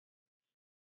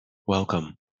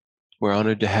Welcome. We're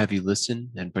honored to have you listen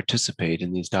and participate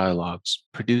in these dialogues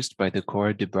produced by the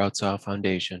Cora de Brazza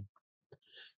Foundation.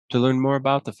 To learn more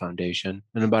about the Foundation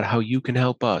and about how you can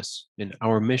help us in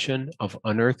our mission of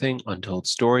unearthing untold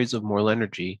stories of moral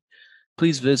energy,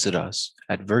 please visit us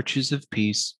at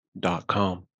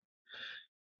virtuesofpeace.com.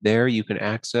 There you can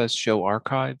access show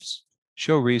archives,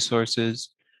 show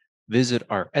resources, visit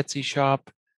our Etsy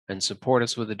shop, and support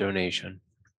us with a donation.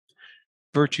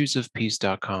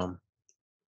 virtuesofpeace.com.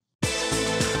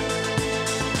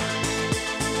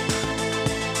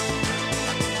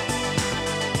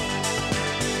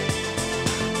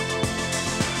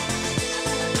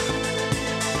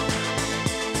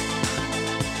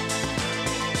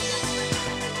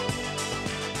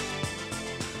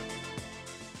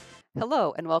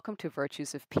 Hello and welcome to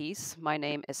Virtues of Peace. My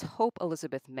name is Hope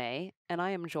Elizabeth May, and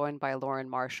I am joined by Lauren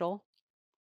Marshall.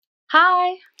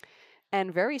 Hi.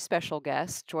 And very special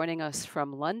guest joining us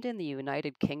from London, the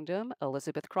United Kingdom,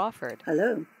 Elizabeth Crawford.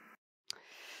 Hello.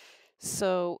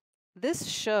 So this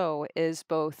show is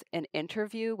both an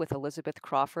interview with Elizabeth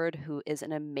Crawford, who is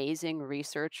an amazing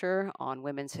researcher on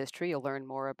women's history. You'll learn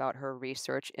more about her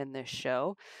research in this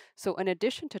show. So in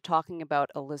addition to talking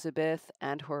about Elizabeth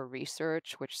and her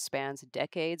research, which spans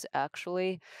decades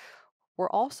actually, we're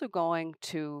also going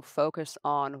to focus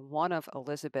on one of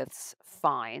Elizabeth's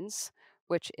finds,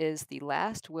 which is the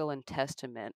last will and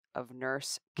testament of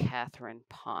Nurse Catherine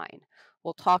Pine.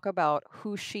 We'll talk about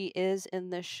who she is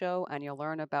in this show, and you'll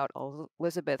learn about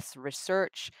Elizabeth's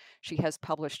research. She has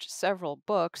published several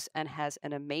books and has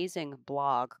an amazing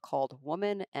blog called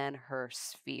Woman and Her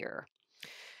Sphere.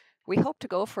 We hope to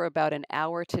go for about an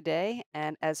hour today,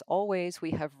 and as always,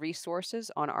 we have resources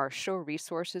on our show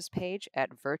resources page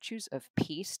at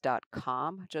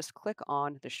virtuesofpeace.com. Just click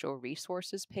on the show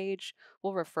resources page.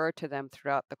 We'll refer to them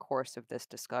throughout the course of this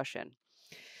discussion.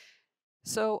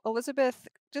 So, Elizabeth,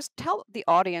 just tell the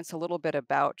audience a little bit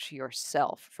about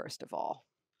yourself, first of all.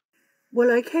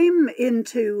 Well, I came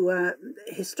into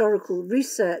historical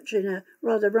research in a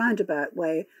rather roundabout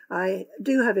way. I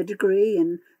do have a degree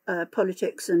in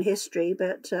politics and history,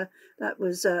 but that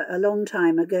was a long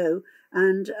time ago.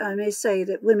 And I may say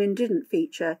that women didn't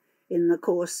feature in the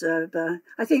course of,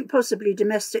 I think possibly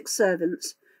domestic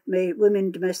servants,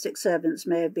 women domestic servants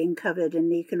may have been covered in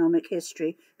the economic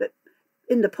history, but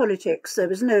in the politics, there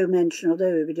was no mention,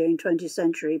 although we were doing 20th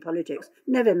century politics,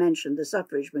 never mentioned the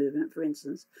suffrage movement, for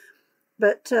instance.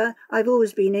 But I've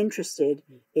always been interested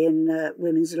in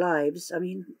women's lives. I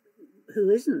mean, who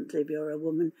isn't if you're a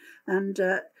woman? And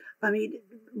I mean,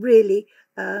 really,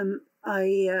 while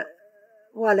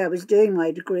I was doing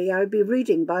my degree, I would be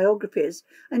reading biographies.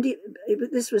 And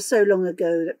this was so long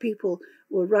ago that people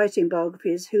were writing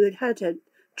biographies who had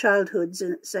childhoods,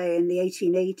 say, in the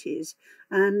 1880s.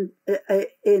 And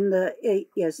in the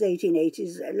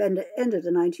 1880s, end of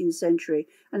the 19th century.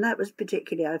 And that was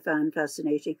particularly, I found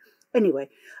fascinating. Anyway,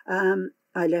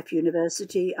 I left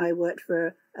university. I worked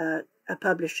for a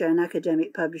publisher, an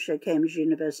academic publisher, Cambridge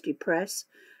University Press.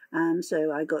 And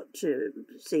so I got to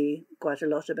see quite a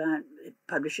lot about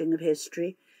publishing of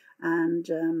history. And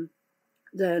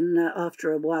then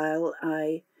after a while,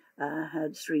 I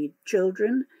had 3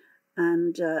 children.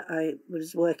 And I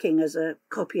was working as a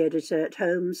copy editor at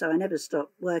home, so I never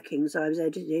stopped working. So I was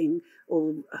editing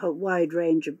a wide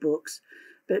range of books.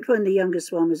 But when the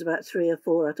youngest one was about 3 or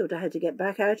 4, I thought I had to get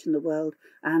back out in the world.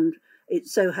 And it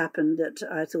so happened that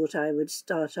I thought I would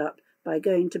start up by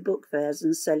going to book fairs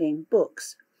and selling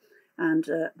books. And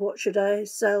what should I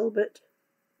sell but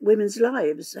women's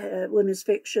lives, women's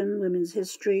fiction, women's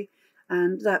history.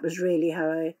 And that was really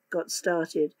how I got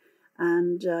started.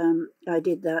 And I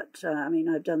did that. I mean,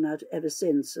 I've done that ever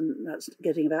since, and that's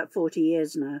getting about 40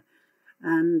 years now.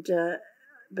 And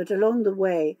but along the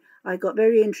way, I got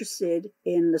very interested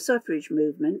in the suffrage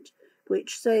movement,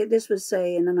 which this was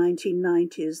in the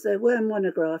 1990s. There were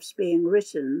monographs being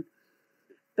written,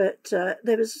 but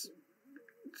there was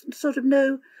sort of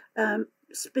no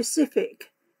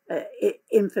specific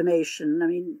information. I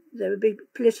mean, there would be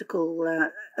political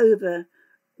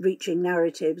overreaching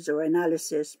narratives or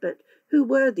analysis, but who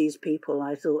were these people,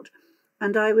 I thought.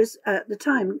 And I was, at the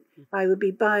time, I would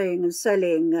be buying and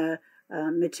selling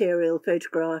material,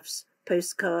 photographs,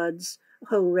 postcards, a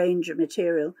whole range of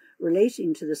material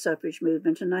relating to the suffrage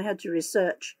movement. And I had to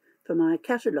research for my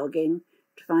cataloguing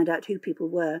to find out who people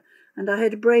were. And I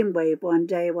had a brainwave one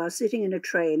day while sitting in a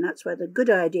train. That's where the good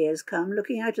ideas come,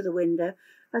 looking out of the window.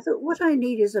 I thought, what I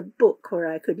need is a book where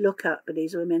I could look up at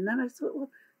these women. Then I thought,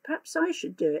 well, perhaps I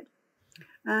should do it.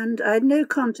 And I had no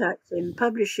contact in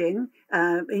publishing,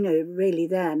 really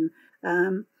then.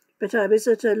 But I was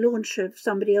at a launch of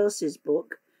somebody else's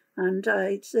book, And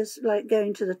it's just like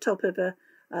going to the top of a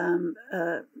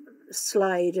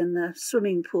slide in the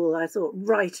swimming pool. I thought,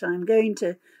 right, I'm going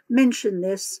to mention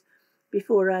this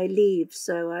before I leave.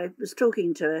 So I was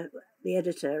talking to the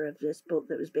editor of this book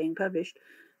that was being published,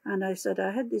 and I said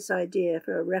I had this idea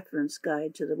for a reference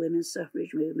guide to the women's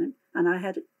suffrage movement, and I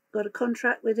had got a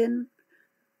contract within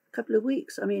a couple of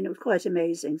weeks. I mean, it was quite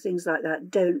amazing. Things like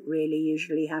that don't really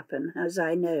usually happen, as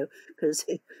I know, because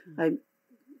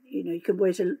you can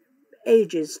wait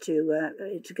ages to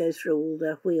go through all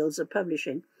the wheels of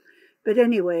publishing. But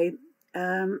anyway,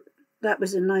 that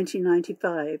was in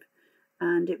 1995,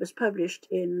 and it was published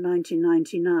in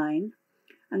 1999,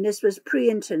 and this was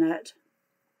pre-internet.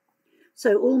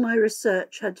 So all my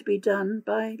research had to be done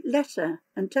by letter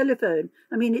and telephone.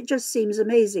 I mean, it just seems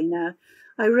amazing now.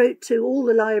 I wrote to all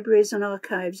the libraries and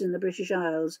archives in the British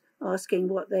Isles asking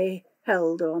what they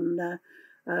held on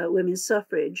women's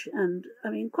suffrage, and I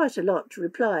mean, quite a lot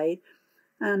replied.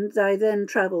 And I then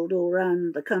travelled all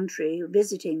around the country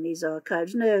visiting these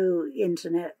archives. No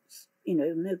internet,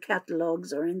 no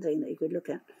catalogues or anything that you could look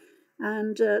at.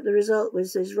 And the result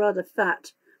was this rather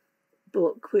fat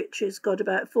book, which has got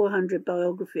about 400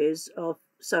 biographies of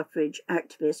suffrage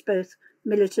activists, both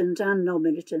militant and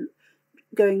non-militant,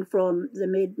 going from the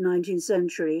mid-19th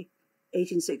century,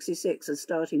 1866 as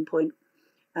starting point,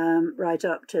 right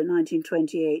up to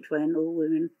 1928, when all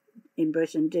women in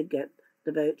Britain did get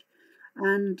the vote.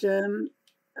 And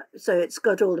so it's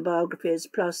got all the biographies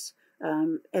plus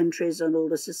entries on all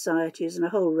the societies and a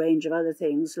whole range of other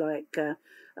things like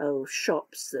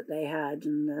shops that they had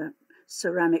and the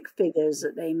ceramic figures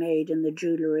that they made and the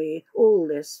jewellery, all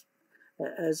this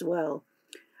as well.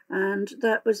 And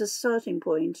that was a starting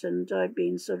point, and I've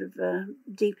been sort of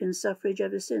deep in suffrage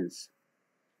ever since.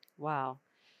 Wow.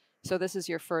 So this is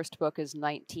your first book, is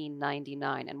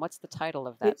 1999. And what's the title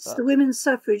of that book? It's The Women's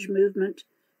Suffrage Movement,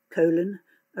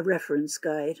 a reference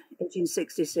guide,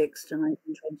 1866 to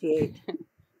 1928.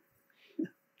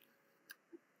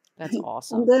 That's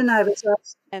awesome. And then I was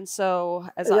asked, and so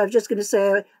I was just going to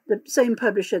say, the same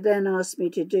publisher then asked me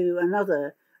to do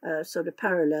another sort of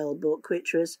parallel book,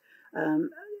 which was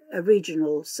a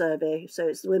regional survey. So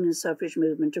it's the Women's Suffrage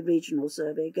Movement, a regional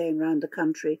survey going around the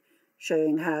country,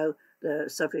 showing how the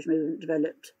suffrage movement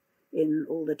developed in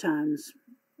all the towns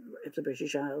of the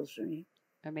British Isles. Really.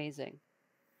 Amazing.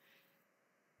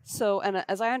 So, and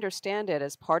as I understand it,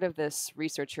 as part of this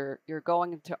research, you're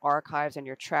going into archives and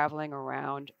you're traveling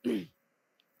around.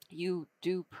 You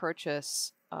do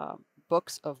purchase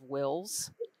books of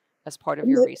wills as part of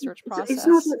your research process. It's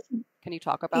not actually, can you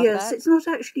talk about that? Yes, it's not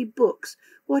actually books.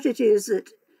 What it is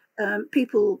that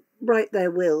people write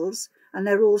their wills, and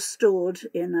they're all stored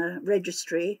in a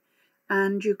registry,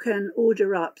 and you can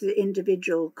order up the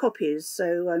individual copies.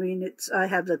 So, I mean, I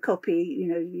have the copy,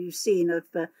 you've seen of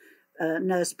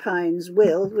Nurse Pine's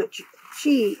will, which you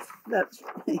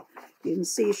can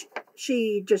see,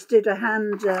 she just did a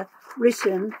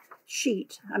hand-written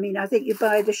sheet. I mean, I think you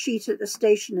buy the sheet at the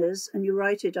stationer's and you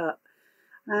write it up.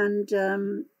 And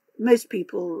most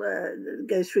people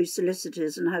go through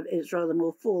solicitors and it's rather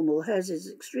more formal. Hers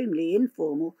is extremely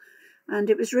informal. And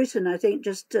it was written, I think,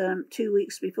 just 2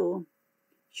 weeks before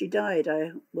she died,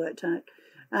 I worked out.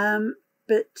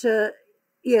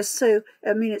 Yes, so,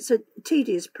 I mean, it's a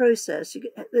tedious process.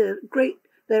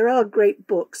 There are great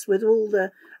books with all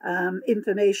the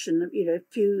information, a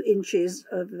few inches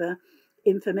of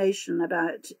information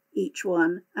about each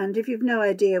one. And if you've no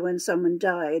idea when someone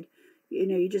died,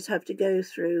 you just have to go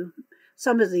through.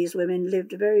 Some of these women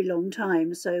lived a very long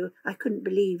time, so I couldn't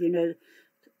believe,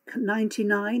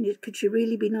 99, could she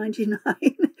really be 99?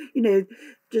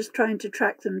 Just trying to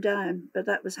track them down. But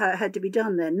that was how it had to be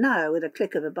done then. Now, with a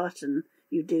click of a button,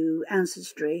 you do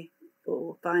Ancestry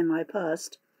or Find My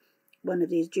Past, one of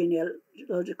these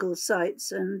genealogical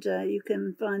sites, and you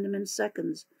can find them in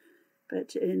seconds.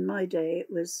 But in my day, it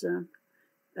was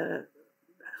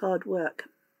hard work.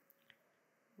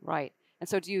 Right. And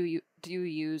so do you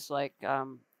use like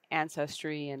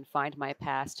Ancestry and Find My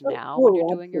Past now when you're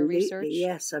doing your research?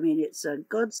 Yes, I mean, it's a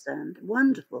godsend,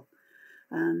 wonderful.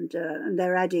 And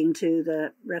they're adding to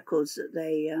the records that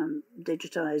they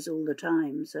digitize all the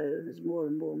time, so there's more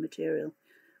and more material.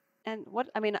 And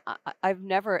I've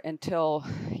never, until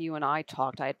you and I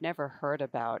talked, I had never heard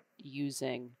about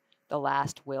using the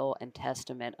last will and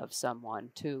testament of someone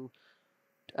to,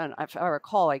 and if I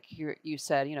recall, like you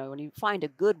said, when you find a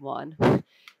good one,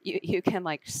 you can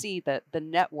like see the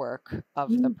network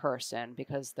of the person,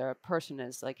 because the person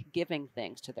is like giving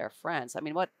things to their friends. I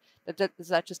mean, is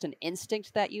that just an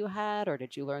instinct that you had, or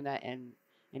did you learn that in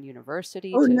in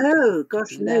university Oh, to no,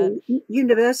 gosh, do that? no.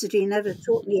 University never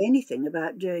taught me anything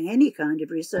about doing any kind of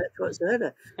research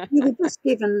whatsoever. We were just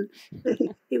given,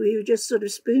 we were just sort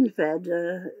of spoon-fed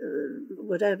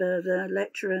whatever the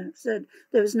lecturer said.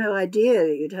 There was no idea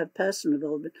that you'd have personal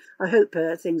involvement. I hope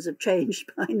things have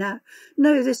changed by now.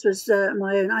 No, this was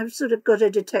my own. I've sort of got a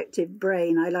detective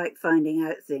brain. I like finding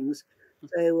out things.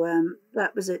 So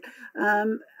that was it.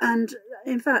 And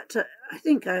in fact, I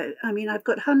think, I've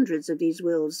got hundreds of these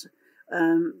wills.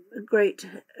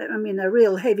 A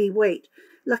real heavy weight.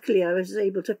 Luckily, I was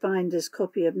able to find this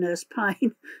copy of Nurse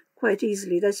Pine quite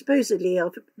easily. They're supposedly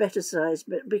of better size,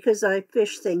 but because I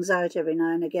fish things out every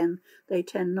now and again, they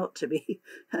tend not to be.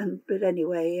 But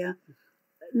anyway,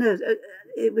 no,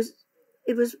 it was,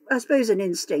 I suppose, an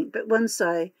instinct. But once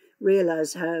I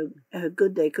realised how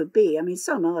good they could be, I mean,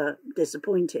 some are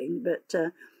disappointing, but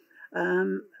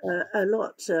a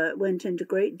lot went into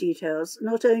great details,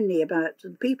 not only about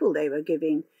the people they were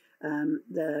giving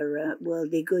their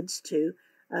worldly goods to,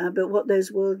 but what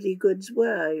those worldly goods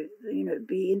were. It'd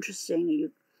be interesting.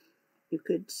 You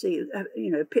could see,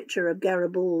 a picture of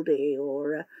Garibaldi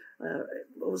or I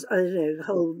don't know, a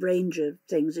whole range of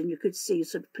things, and you could see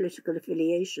sort of political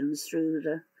affiliations through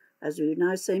the, as we would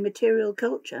now say, material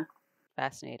culture.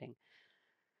 Fascinating.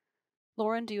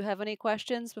 Lauren, do you have any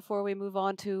questions before we move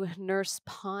on to Nurse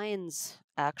Pine's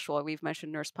actual? We've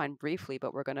mentioned Nurse Pine briefly,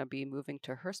 but we're going to be moving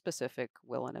to her specific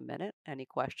will in a minute. Any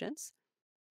questions?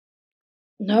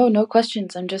 No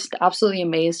questions. I'm just absolutely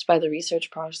amazed by the research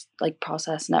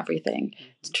process and everything.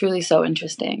 It's truly so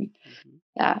interesting.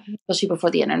 Yeah, especially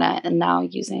before the internet and now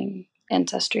using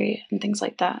Ancestry and things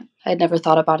like that. I had never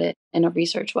thought about it in a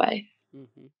research way.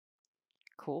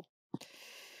 Cool.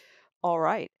 All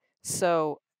right.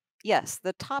 So, yes,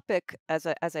 the topic, as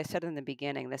I said in the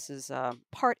beginning, this is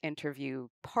part interview,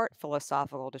 part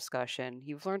philosophical discussion.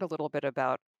 You've learned a little bit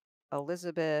about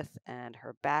Elizabeth and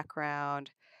her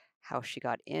background, how she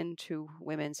got into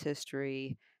women's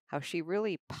history, how she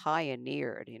really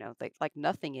pioneered, like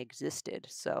nothing existed.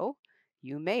 So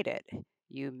you made it.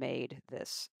 You made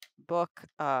this book,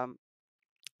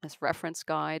 this reference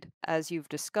guide. As you've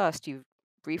discussed, you've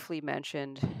briefly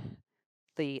mentioned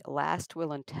the last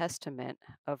will and testament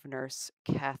of Nurse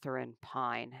Catherine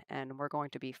Pine, and we're going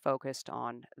to be focused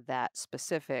on that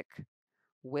specific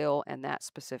will and that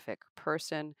specific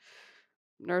person.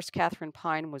 Nurse Catherine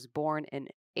Pine was born in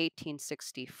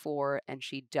 1864 and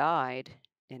she died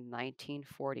in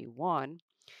 1941.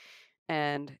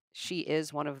 And she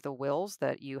is one of the wills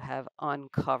that you have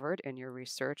uncovered in your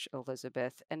research,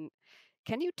 Elizabeth. And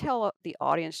can you tell the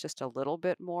audience just a little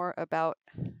bit more about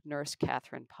Nurse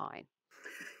Catherine Pine?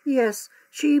 Yes,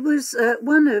 she was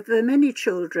one of many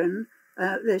children.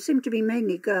 There seemed to be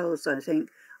mainly girls, I think,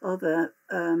 of a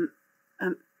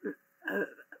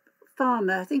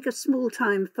farmer, I think a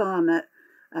small-time farmer,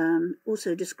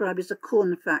 also described as a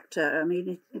corn factor. I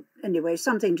mean, anyway,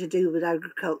 something to do with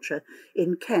agriculture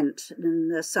in Kent, in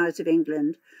the south of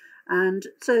England. And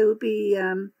so it would be,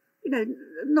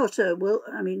 not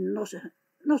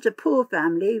a poor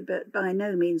family, but by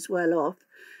no means well off.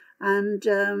 And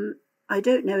I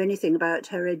don't know anything about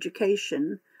her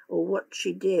education or what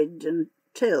she did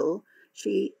until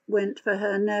she went for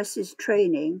her nurse's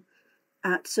training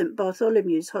at St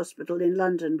Bartholomew's Hospital in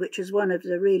London, which is one of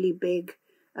the really big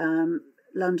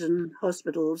London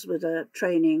hospitals with a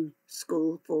training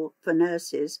school for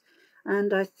nurses.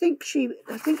 And I think she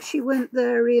went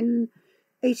there in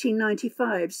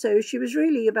 1895. So she was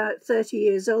really about 30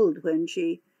 years old when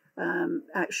she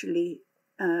actually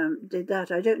did that.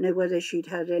 I don't know whether she'd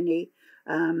had any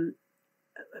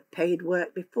paid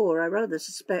work before. I rather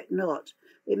suspect not.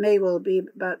 It may well be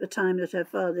about the time that her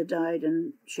father died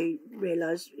and she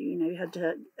realised, you had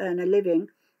to earn a living.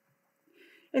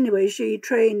 Anyway, she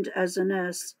trained as a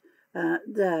nurse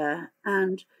there.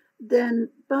 And then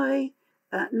by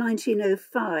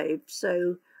 1905,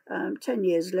 so 10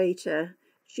 years later,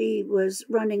 she was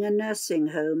running a nursing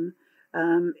home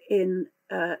in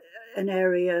an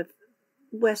area of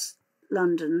West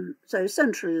London, so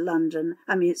central London.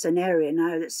 I mean, it's an area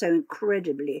now that's so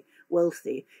incredibly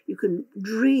wealthy. You can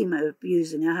dream of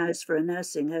using a house for a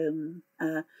nursing home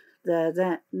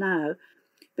there now.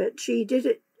 But she did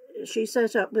it. She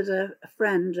set up with a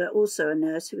friend, also a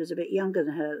nurse who was a bit younger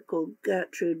than her, called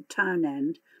Gertrude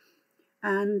Townend.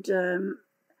 And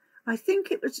I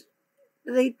think it was,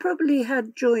 they probably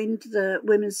had joined the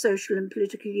Women's Social and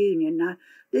Political Union. Now,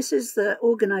 this is the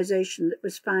organisation that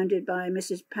was founded by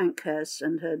Mrs. Pankhurst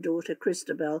and her daughter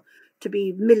Christabel to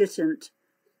be militant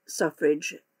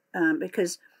suffrage,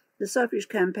 because the suffrage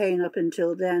campaign up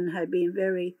until then had been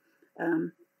very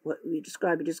what we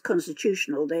describe it as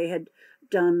constitutional. They had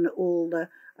done all the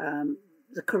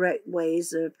correct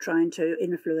ways of trying to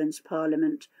influence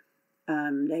Parliament.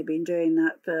 They've been doing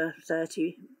that for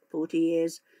 30, 40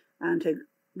 years and had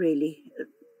really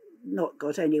not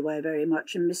got anywhere very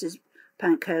much. And Mrs.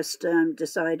 Pankhurst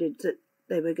decided that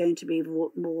they were going to be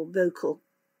more vocal.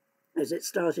 As it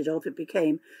started off, it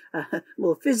became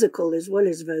more physical as well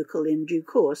as vocal in due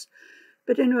course.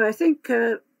 But anyway, I think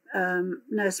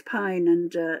Nurse Pine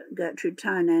and Gertrude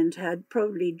Townend had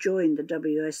probably joined the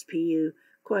WSPU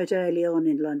quite early on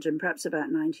in London, perhaps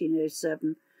about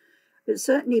 1907. But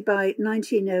certainly by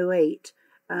 1908,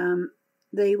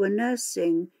 they were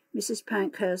nursing Mrs.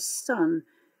 Pankhurst's son.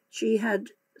 She had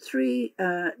 3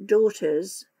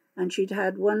 daughters, and she'd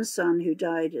had one son who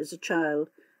died as a child,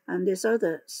 and this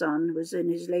other son was in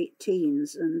his late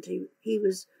teens, and he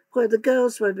was, well, the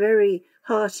girls were very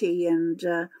hearty and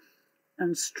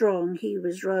strong. He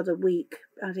was rather weak,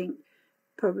 I think,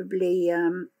 probably,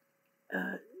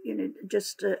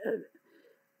 just...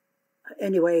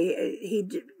 anyway, he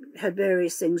had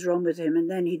various things wrong with him, and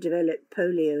then he developed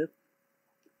polio,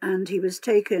 and he was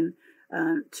taken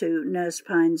to Nurse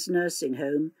Pine's nursing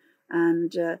home,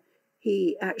 and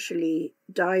he actually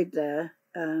died there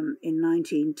in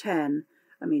 1910.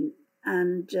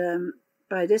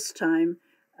 By this time,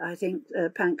 I think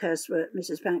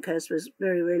Mrs. Pankhurst was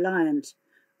very reliant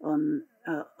on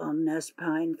Nurse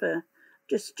Pine for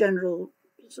just general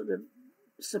sort of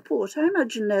support. I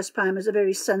imagine Nurse Pine was a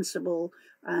very sensible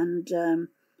and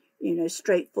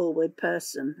straightforward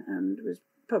person, and was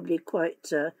probably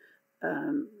quite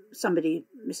somebody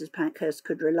Mrs. Pankhurst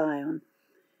could rely on.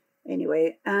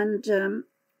 Anyway, and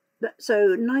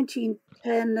so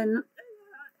 1910, then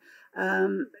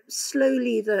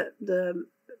slowly the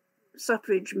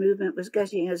suffrage movement was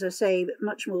getting, as I say,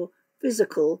 much more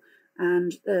physical,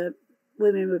 and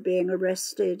women were being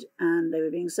arrested and they were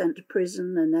being sent to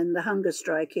prison, and then the hunger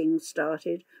striking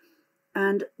started.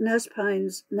 And Nurse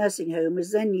Pine's nursing home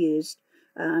was then used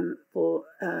for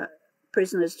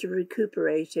prisoners to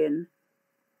recuperate in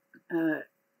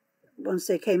once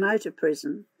they came out of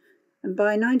prison. And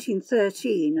by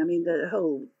 1913, the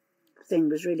whole thing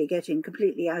was really getting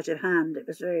completely out of hand. It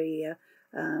was very,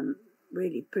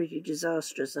 really pretty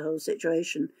disastrous, the whole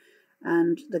situation.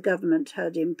 And the government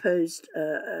had imposed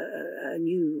a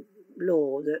new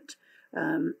law that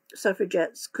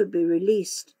suffragettes could be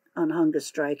released on hunger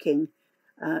striking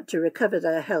to recover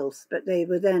their health, but they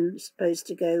were then supposed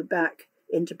to go back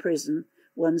into prison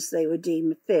once they were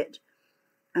deemed fit.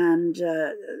 And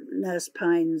Nurse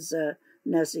Pine's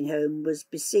nursing home was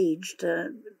besieged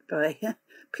by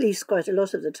police quite a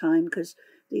lot of the time, because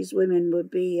these women would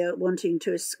be wanting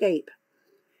to escape.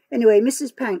 Anyway,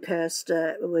 Mrs. Pankhurst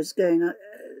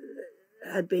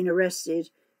had been arrested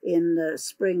in the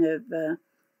spring of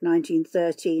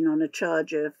 1913 on a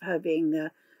charge of having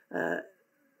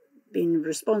been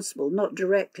responsible, not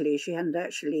directly. She hadn't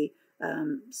actually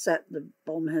set the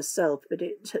bomb herself, but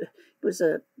it was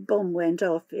a bomb went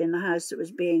off in a house that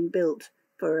was being built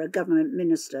for a government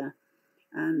minister,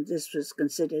 and this was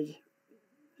considered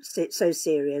so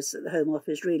serious that the Home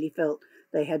Office really felt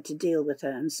they had to deal with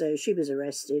her, and so she was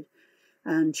arrested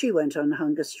and she went on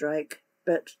hunger strike,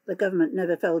 but the government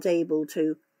never felt able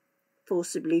to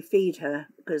forcibly feed her,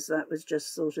 because that was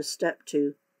just sort of step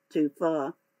too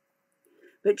far.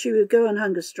 But she would go on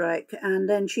hunger strike and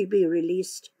then she'd be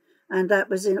released, and that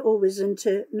was always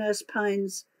into Nurse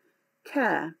Pine's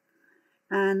care.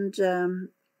 And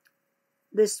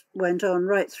this went on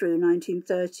right through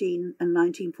 1913 and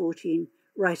 1914,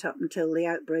 right up until the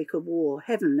outbreak of war.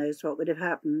 Heaven knows what would have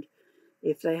happened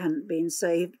if they hadn't been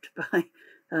saved by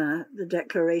the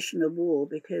declaration of war,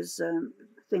 because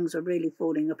things were really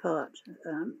falling apart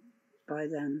by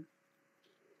then.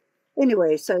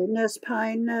 Anyway, so Nurse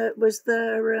Pine was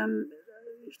there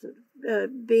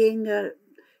being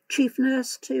chief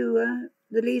nurse to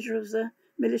the leader of the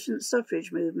Milicent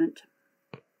Suffrage Movement.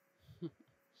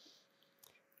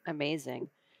 Amazing.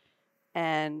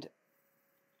 And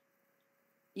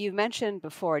you mentioned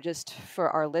before, just for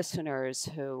our listeners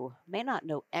who may not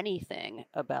know anything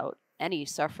about any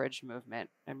suffrage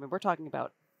movement, I mean, we're talking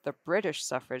about the British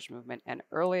suffrage movement, and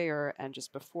earlier and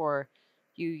just before,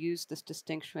 you used this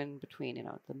distinction between,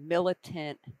 the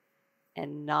militant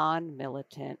and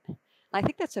non-militant. I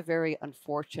think that's a very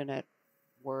unfortunate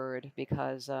word,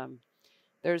 because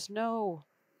there's no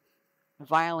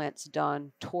violence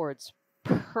done towards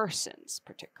persons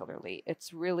particularly.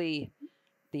 It's really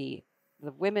the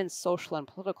Women's Social and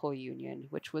Political Union,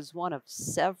 which was one of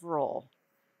several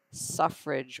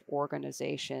suffrage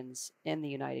organizations in the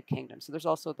United Kingdom. So there's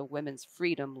also the Women's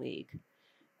Freedom League.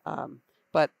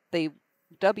 But they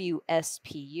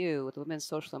WSPU, the Women's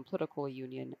Social and Political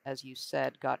Union, as you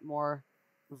said, got more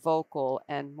vocal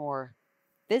and more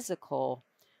physical.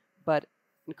 But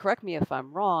correct me if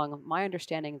I'm wrong, my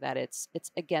understanding that it's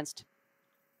against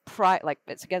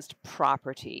it's against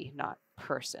property, not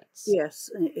persons. Yes,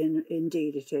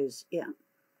 indeed it is. Yeah,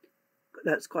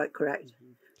 that's quite correct.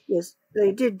 Yes,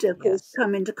 they did, of course,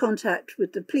 come into contact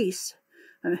with the police,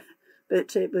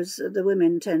 but it was the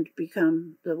women tend to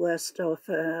become the worst of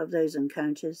those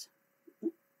encounters.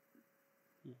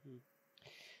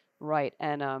 Right,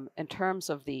 and in terms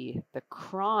of the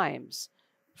crimes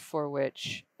for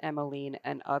which Emmeline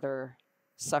and other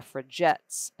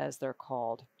suffragettes, as they're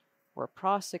called, were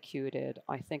prosecuted,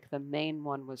 I think the main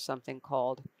one was something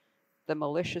called the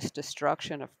Malicious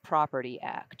Destruction of Property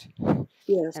Act.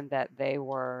 Yes. And that they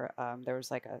were, there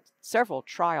was like several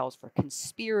trials for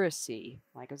conspiracy,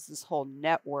 like it's this whole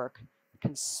network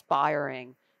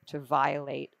conspiring to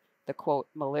violate the, quote,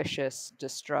 Malicious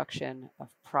Destruction of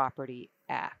Property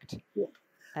Act. Yeah.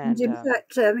 And in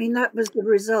fact, I mean, that was the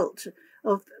result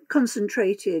of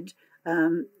concentrated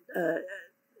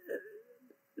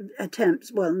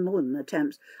attempts, well, more than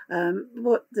attempts.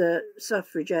 What the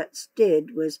suffragettes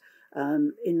did was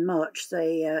in March,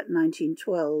 say,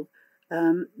 1912,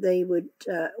 they would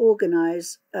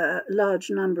organise a large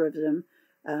number of them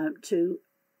to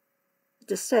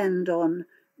descend on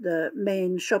the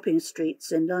main shopping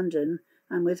streets in London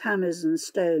and with hammers and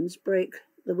stones break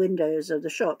the windows of the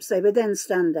shops. They would then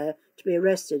stand there to be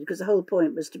arrested, because the whole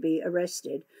point was to be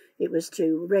arrested. It was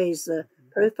to raise the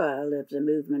profile of the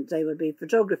movement. They would be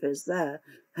photographers there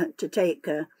to take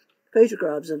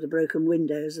photographs of the broken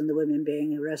windows and the women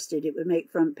being arrested. It would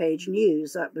make front page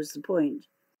news. That was the point.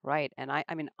 Right. And I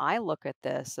mean, I look at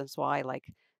this, that's why like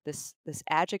this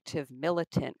adjective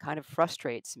militant kind of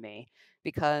frustrates me,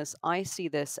 because I see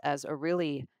this as a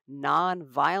really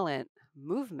non-violent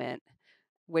movement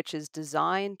which is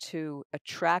designed to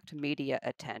attract media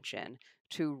attention,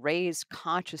 to raise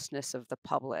consciousness of the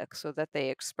public so that they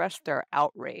express their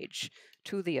outrage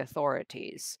to the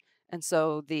authorities. And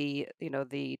so the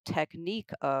technique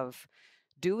of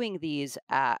doing these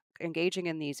engaging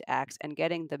in these acts and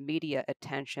getting the media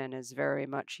attention is very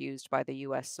much used by the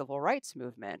US Civil Rights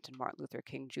Movement and Martin Luther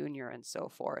King Jr. and so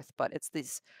forth. But it's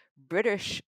these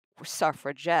British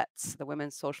suffragettes, the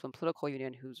Women's Social and Political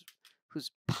Union, who's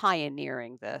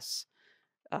pioneering this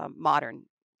modern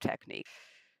technique.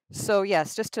 So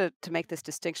yes, just to make this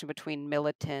distinction between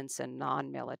militants and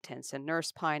non-militants, and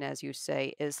Nurse Pine, as you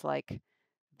say, is like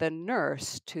the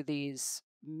nurse to these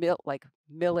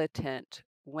militant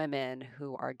women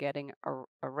who are getting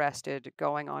arrested,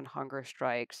 going on hunger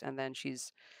strikes, and then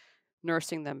she's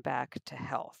nursing them back to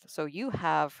health. So you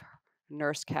have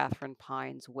Nurse Catherine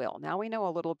Pine's will. Now we know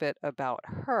a little bit about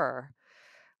her.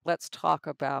 Let's talk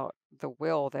about the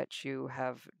will that you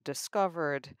have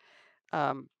discovered.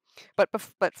 But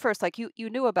first, like you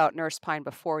knew about Nurse Pine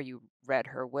before you read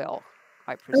her will,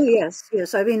 I presume. Oh,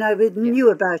 yes. I mean, I knew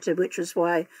about her, which was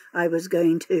why I was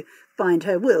going to find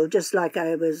her will, just like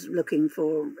I was looking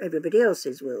for everybody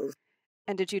else's wills.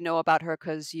 And did you know about her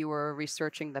because you were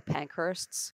researching the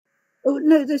Pankhursts? Oh,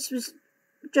 no, this was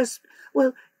just,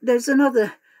 well, there's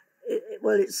another,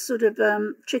 well, it's sort of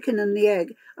chicken and the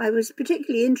egg. I was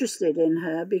particularly interested in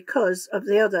her because of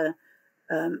the other,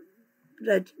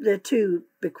 there are two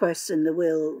bequests in the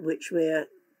will which we're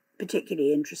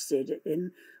particularly interested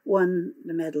in. One,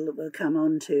 the medal that we'll come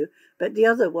on to, but the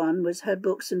other one was her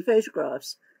books and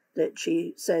photographs that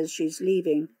she says she's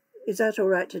leaving. Is that all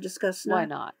right to discuss now? Why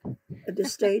not? At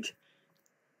this stage?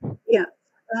 Yeah.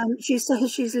 She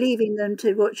says she's leaving them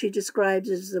to what she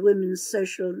describes as the Women's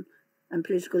Social and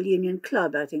Political Union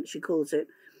Club, I think she calls it.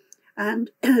 And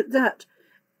that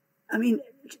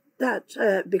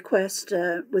bequest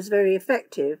was very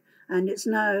effective, and it's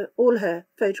now all her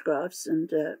photographs and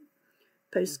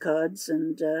postcards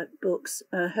and books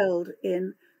are held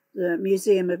in the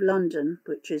Museum of London,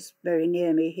 which is very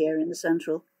near me here in the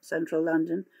central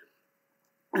London.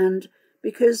 And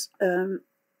because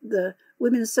the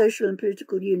Women's Social and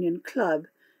Political Union Club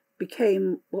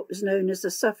became what was known as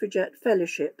the Suffragette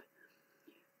Fellowship,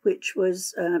 which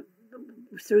was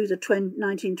through the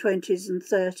 1920s and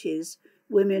 30s,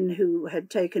 women who had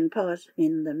taken part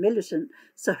in the militant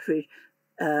suffrage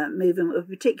movement were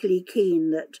particularly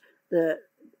keen that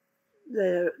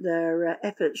their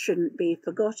efforts shouldn't be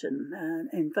forgotten.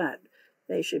 In fact,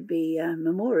 they should be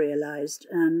memorialised,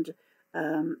 and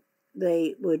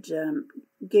they would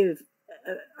give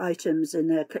items in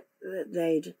their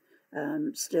they'd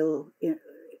still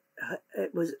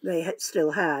they had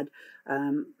still had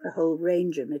a whole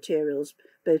range of materials,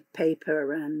 both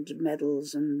paper and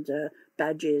medals and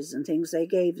badges and things they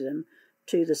gave them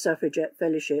to the Suffragette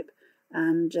Fellowship.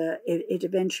 And it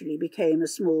eventually became a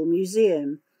small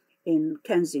museum in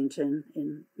Kensington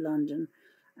in London.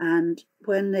 And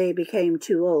when they became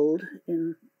too old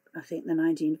in, I think, the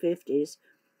 1950s,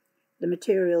 the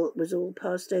material was all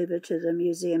passed over to the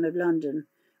Museum of London,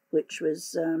 which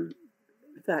was, in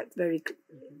fact, very...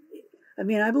 I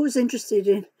mean, I'm always interested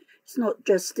in, it's not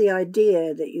just the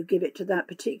idea that you give it to that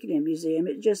particular museum.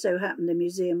 It just so happened the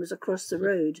museum was across the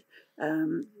road.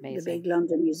 The big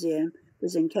London Museum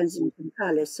was in Kensington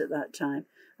Palace at that time.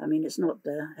 I mean, it's not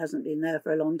there, hasn't been there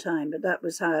for a long time, but that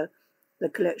was how the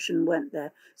collection went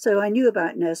there. So I knew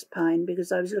about Nurse Pine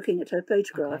because I was looking at her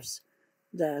photographs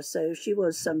there. So she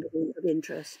was somebody of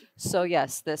interest. So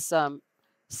yes, this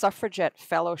Suffragette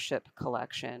Fellowship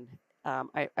collection,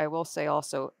 I will say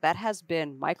also, that has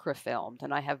been microfilmed,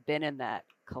 and I have been in that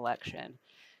collection.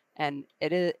 And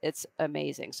it's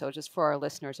amazing. So just for our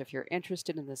listeners, if you're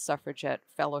interested in the Suffragette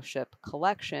Fellowship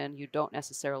collection, you don't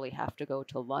necessarily have to go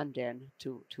to London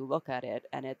to look at it.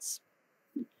 And it's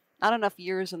not enough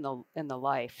years in the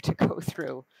life to go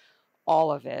through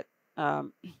all of it.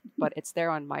 But it's there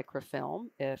on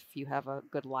microfilm if you have a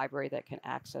good library that can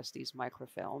access these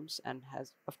microfilms and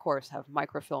has, of course, have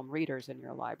microfilm readers in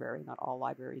your library. Not all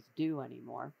libraries do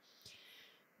anymore.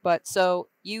 But so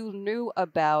you knew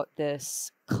about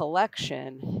this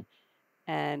collection,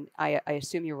 and I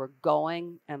assume you were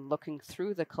going and looking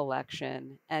through the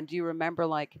collection. And do you remember,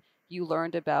 like, you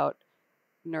learned about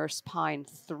Nurse Pine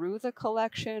through the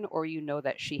collection, or you know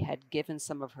that she had given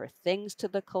some of her things to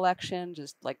the collection?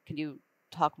 Just like, can you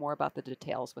talk more about the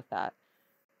details with that?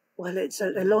 Well, it's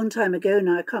a long time ago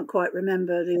now. I can't quite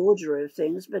remember the order of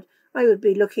things, but I would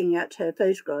be looking at her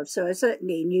photographs. So I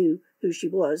certainly knew who she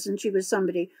was, and she was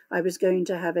somebody I was going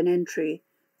to have an entry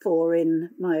for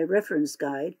in my reference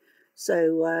guide.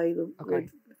 So I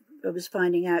was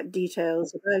finding out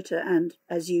details about her, and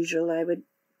as usual, I would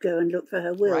go and look for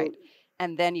her will. Right.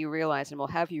 And then you realize, and we'll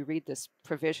have you read this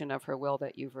provision of her will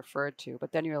that you've referred to,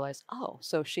 but then you realize, oh,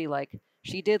 so she left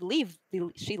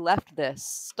this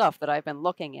stuff that I've been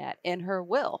looking at in her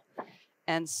will.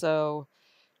 And so,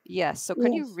 yes. So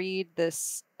can you read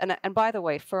this? And by the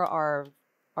way, for our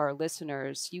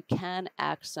listeners, you can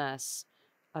access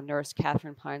a Nurse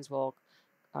Catherine Pine's will.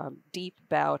 Deep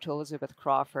bow to Elizabeth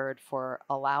Crawford for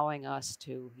allowing us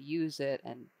to use it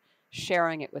and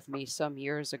sharing it with me some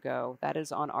years ago. That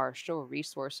is on our show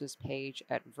resources page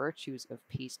at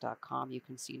virtuesofpeace.com. You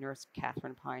can see Nurse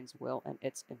Catherine Pine's will in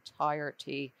its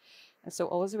entirety. And so,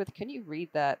 Elizabeth, can you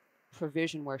read that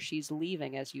provision where she's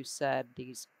leaving, as you said,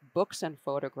 these books and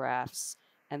photographs,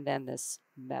 and then this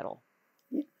medal?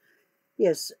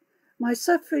 Yes. My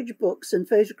suffrage books and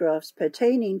photographs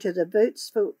pertaining to the Votes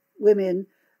for Women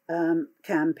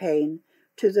campaign,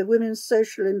 to the Women's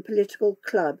Social and Political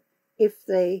Club, if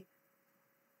they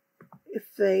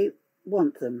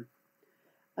want them.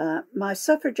 My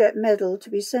suffragette medal to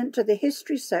be sent to the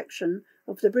history section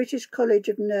of the British College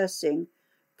of Nursing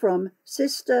from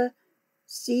Sister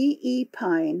C.E.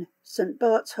 Pine, St.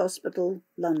 Bart's Hospital,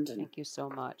 London. Thank you so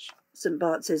much. St.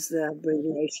 Bart's is the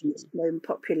abbreviation. It's known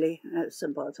popularly as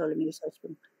St. Bartholomew's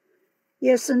Hospital.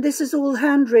 Yes, and this is all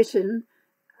handwritten,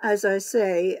 as I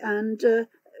say, and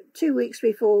 2 weeks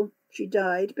before she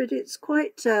died, but it's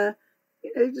quite...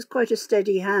 it's quite a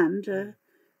steady hand.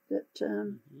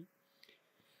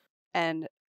 And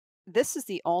this is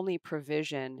the only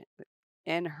provision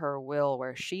in her will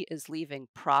where she is leaving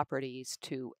properties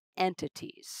to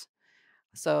entities.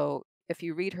 So if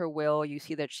you read her will, you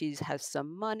see that she has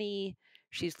some money.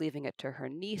 She's leaving it to her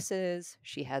nieces.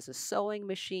 She has a sewing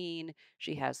machine.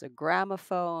 She has a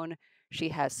gramophone. She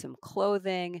has some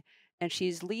clothing. And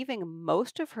she's leaving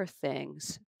most of her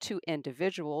things to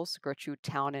individuals. Gertrude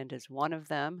Townend is one of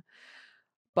them.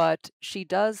 But she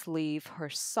does leave her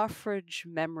suffrage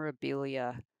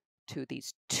memorabilia to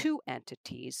these two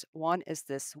entities. One is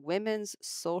this Women's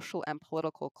Social and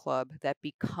Political Club that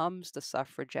becomes the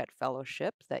Suffragette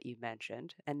Fellowship that you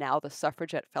mentioned, and now the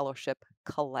Suffragette Fellowship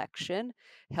collection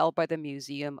held by the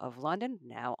Museum of London,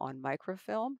 now on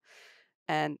microfilm.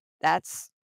 And that's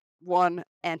one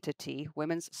entity,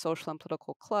 Women's Social and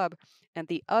Political Club. And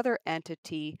the other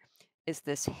entity is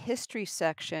this history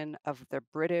section of the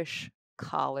British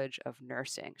College of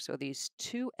Nursing. So these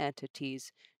two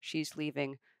entities, she's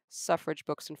leaving suffrage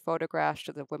books and photographs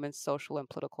to the Women's Social and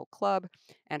Political Club,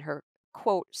 and her,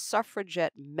 quote,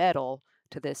 suffragette medal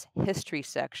to this history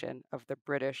section of the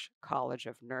British College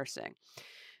of Nursing.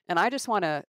 And I just want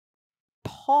to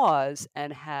pause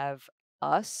and have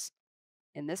us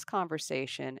in this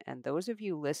conversation, and those of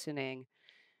you listening,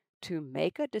 to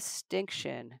make a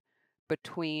distinction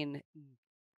between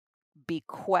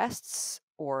bequests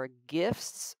or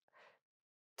gifts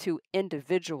to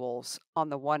individuals on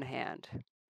the one hand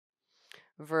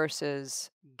versus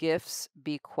gifts,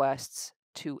 bequests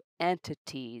to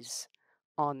entities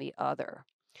on the other.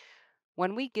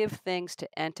 When we give things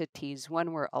to entities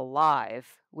when we're alive,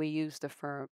 we use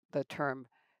the term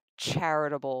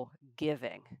charitable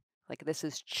giving. Like, this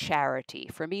is charity.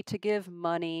 For me to give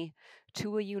money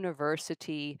to a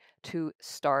university to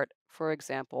start, for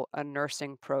example, a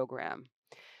nursing program.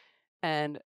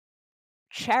 And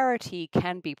charity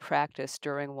can be practiced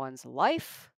during one's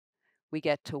life. We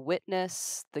get to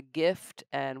witness the gift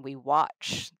and we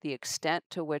watch the extent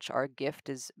to which our gift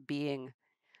is being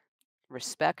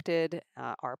respected,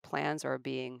 our plans are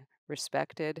being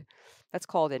respected. That's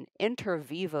called an inter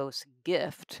vivos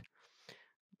gift,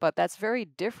 but that's very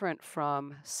different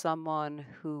from someone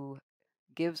who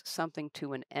gives something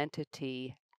to an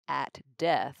entity at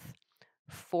death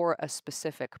for a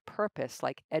specific purpose,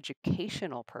 like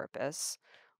educational purpose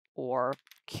or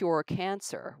cure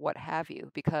cancer, what have you,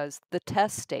 because the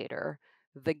testator,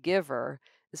 the giver,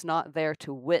 is not there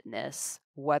to witness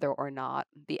whether or not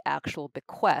the actual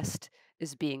bequest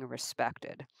is being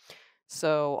respected.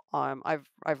 So I've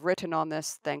written on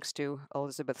this thanks to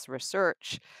Elizabeth's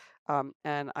research,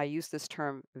 and I use this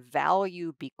term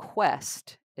value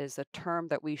bequest is a term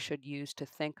that we should use to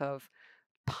think of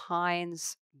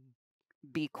Pine's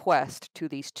bequest to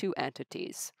these two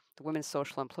entities, the Women's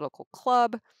Social and Political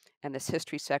Club and this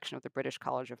history section of the British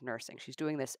College of Nursing. She's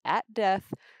doing this at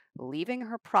death, leaving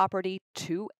her property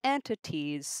to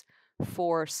entities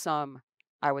for some,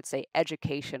 I would say,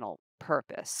 educational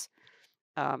purpose.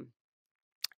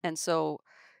 And so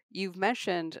you've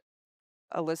mentioned,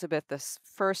 Elizabeth, this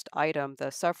first item,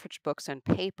 the suffrage books and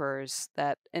papers,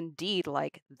 that indeed,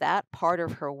 like, that part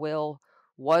of her will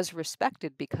was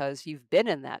respected because you've been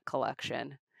in that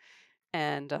collection.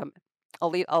 And I'll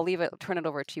leave it, turn it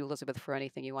over to you, Elizabeth, for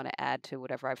anything you want to add to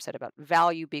whatever I've said about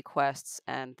value bequests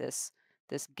and this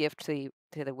gift to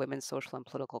the Women's Social and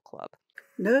Political Club.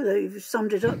 No, you've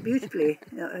summed it up beautifully.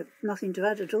 Nothing to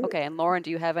add at all. Okay, and Lauren,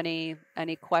 do you have any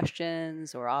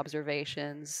questions or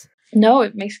observations? No,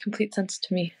 it makes complete sense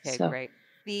to me. Okay, so. Great.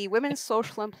 The Women's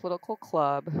Social and Political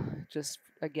Club, just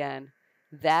again,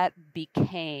 that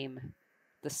became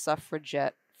the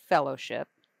Suffragette Fellowship,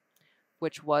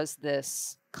 which was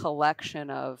this collection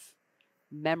of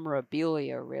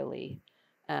memorabilia, really.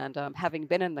 And having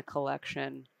been in the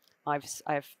collection, I've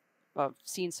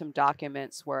seen some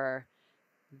documents where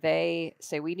they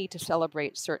say we need to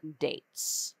celebrate certain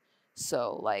dates.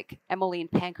 So, like Emmeline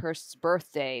Pankhurst's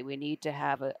birthday, we need to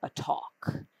have a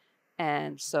talk.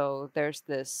 And so there's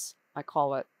this, I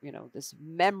call it, this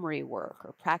memory work,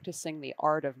 or practicing the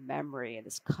art of memory, and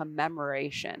this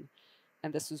commemoration.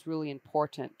 And this was really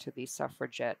important to the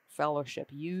Suffragette Fellowship,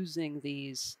 using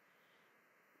these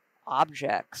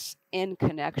objects in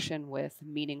connection with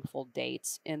meaningful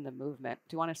dates in the movement.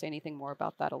 Do you want to say anything more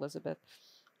about that, Elizabeth?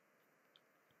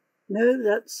 No,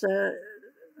 that's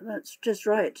just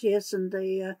right. Yes, and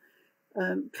they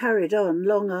carried on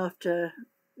long after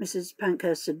Mrs.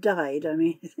 Pankhurst had died. I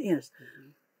mean, yes,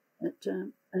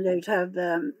 and they'd have.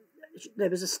 There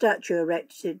was a statue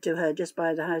erected to her just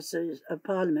by the House of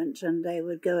Parliament, and they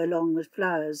would go along with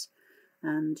flowers,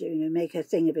 and make a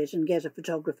thing of it, and get a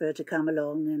photographer to come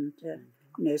along,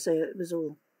 and so it was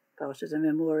all part of the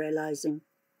memorialising.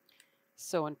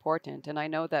 So important. And I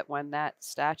know that when that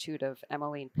statue of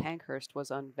Emmeline Pankhurst was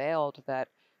unveiled, that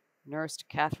Nurse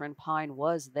Catherine Pine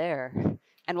was there,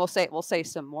 and we'll say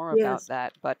some more about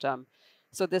that. But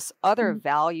so this other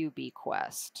value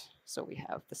bequest. So we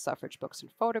have the suffrage books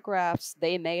and photographs.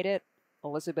 They made it.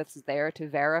 Elizabeth's there to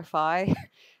verify,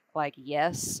 like,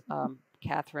 yes,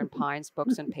 Catherine Pine's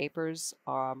books and papers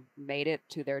made it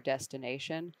to their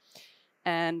destination.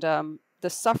 And the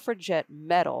Suffragette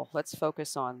medal, let's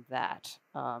focus on that.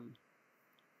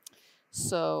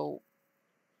 So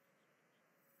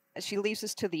she leads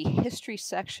us to the history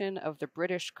section of the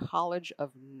British College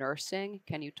of Nursing.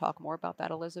 Can you talk more about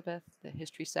that, Elizabeth? The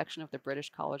history section of the British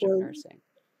College of Nursing.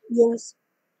 Yes.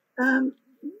 The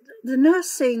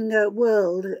nursing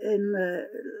world in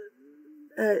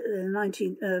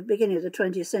the beginning of the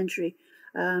 20th century,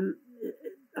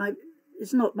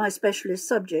 it's not my specialist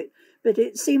subject, but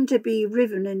it seemed to be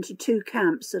riven into two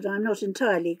camps that I'm not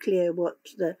entirely clear what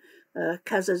the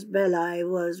casus belli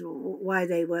was, why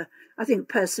they were. I think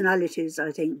personalities,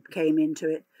 came into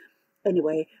it.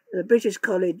 Anyway, the British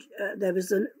College, there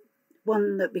was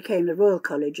one that became the Royal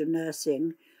College of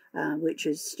Nursing, which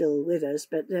is still with us.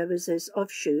 But there was this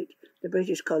offshoot, the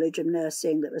British College of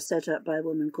Nursing, that was set up by a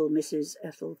woman called Mrs.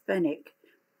 Ethel Fenwick.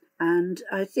 And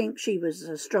I think she was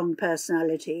a strong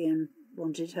personality and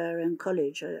wanted her own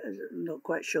college. I'm not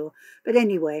quite sure. But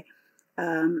anyway,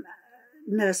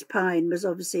 Nurse Pine was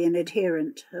obviously an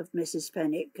adherent of Mrs.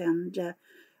 Fenwick and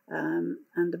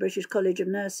the British College of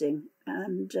Nursing.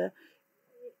 And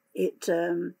it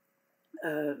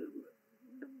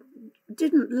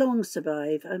didn't long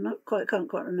survive. Can't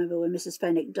quite remember when Mrs.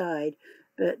 Fenwick died,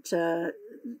 but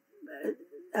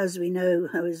as we know,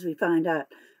 as we find out,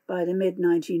 by the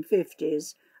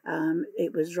mid-1950s,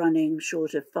 it was running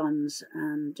short of funds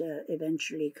and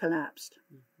eventually collapsed.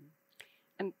 Mm-hmm.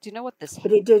 And do you know what this?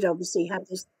 But it did obviously have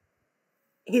this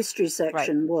history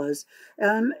section. Right. Was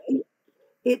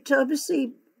it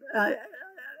obviously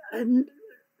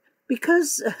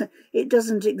because it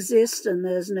doesn't exist and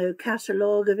there's no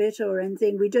catalogue of it or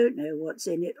anything, we don't know what's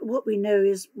in it. What we know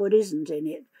is what isn't in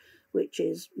it, which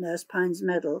is Nurse Pine's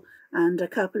medal and a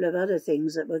couple of other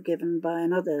things that were given by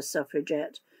another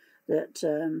suffragette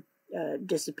that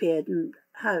disappeared and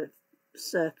have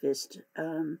surfaced.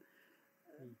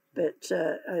 But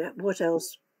what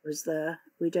else was there?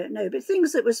 We don't know. But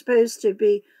things that were supposed to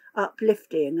be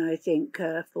uplifting, I think,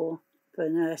 for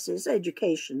nurses,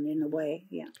 education in a way,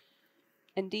 yeah.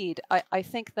 Indeed. I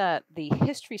think that the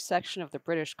history section of the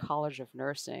British College of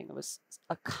Nursing was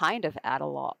a kind of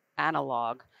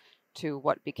analog to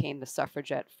what became the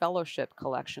Suffragette Fellowship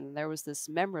Collection. There was this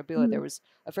memorabilia. There was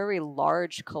a very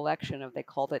large collection of, they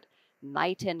called it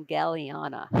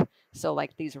Nightingaliana. So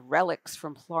like these relics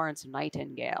from Florence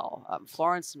Nightingale,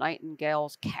 Florence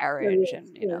Nightingale's carriage,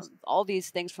 and all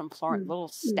these things from Florence, little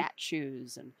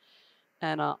statues,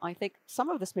 and I think some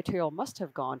of this material must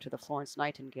have gone to the Florence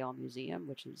Nightingale Museum,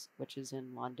 which is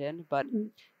in London. But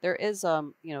there is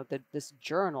this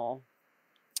journal,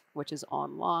 which is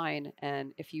online,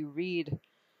 and if you read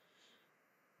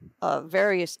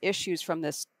various issues from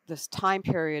this time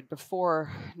period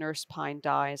before Nurse Pine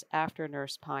dies, after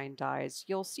Nurse Pine dies,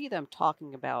 you'll see them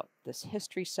talking about this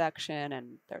history section,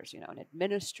 and there's an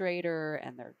administrator,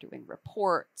 and they're doing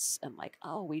reports, and like,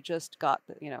 oh, we just got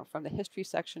from the history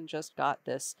section just got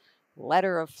this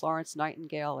letter of Florence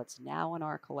Nightingale. It's now in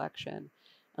our collection,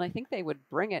 and I think they would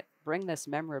bring this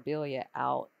memorabilia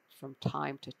out from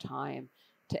time to time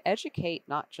to educate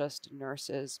not just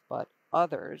nurses but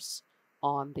others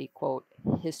on the, quote,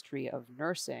 history of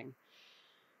nursing.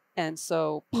 And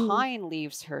so Pine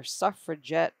leaves her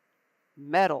suffragette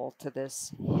medal to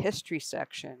this history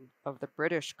section of the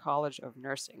British College of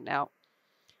Nursing. Now,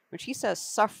 when she says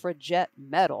suffragette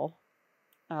medal,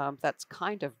 that's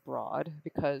kind of broad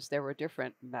because there were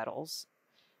different medals.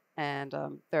 And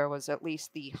there was at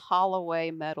least the Holloway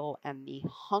medal and the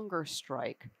Hunger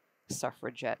Strike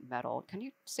suffragette medal. Can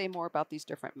you say more about these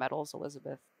different medals,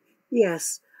 Elizabeth?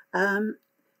 Yes.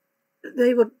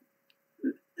 They were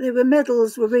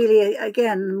medals were really,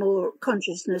 again, more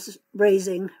consciousness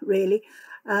raising, really.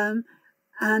 And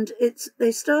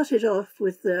they started off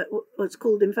with what's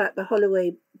called, in fact, the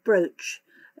Holloway brooch.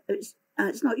 It's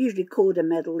not usually called a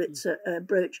medal, it's a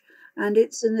brooch. And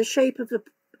it's in the shape of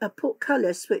a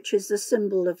portcullis, which is the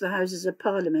symbol of the Houses of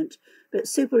Parliament. But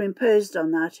superimposed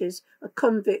on that is a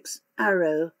convict's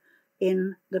arrow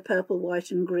in the purple,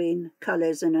 white and green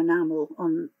colours and enamel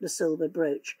on the silver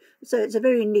brooch. So it's a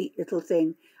very neat little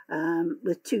thing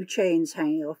with two chains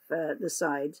hanging off the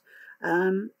sides.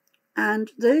 And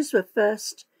those were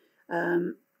first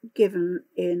given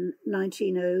in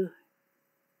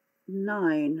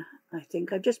 1909, I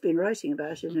think. I've just been writing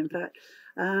about it, in fact.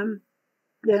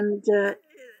 It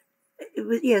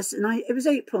was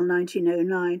April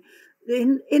 1909.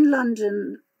 In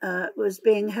London was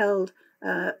being held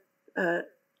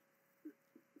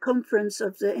conference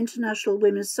of the International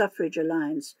Women's Suffrage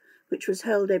Alliance, which was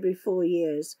held every 4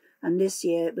 years, and this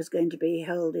year it was going to be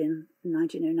held in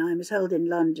 1909, was held in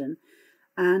London,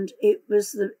 and it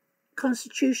was the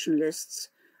constitutionalists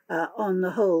on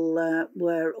the whole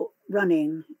were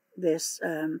running this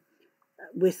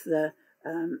with the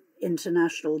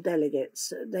international delegates.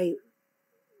 The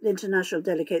international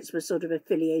delegates were sort of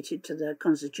affiliated to the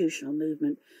constitutional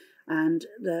movement, and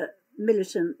the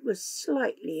Milicent was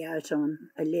slightly out on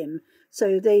a limb,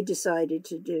 so they decided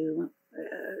to do,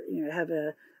 have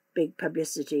a big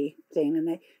publicity thing, and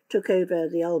they took over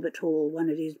the Albert Hall, one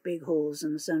of these big halls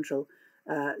in central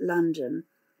London,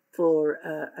 for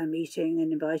a meeting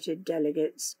and invited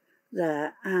delegates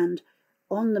there. And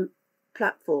on the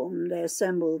platform, they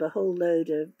assembled a whole load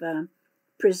of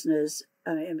prisoners,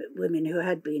 women who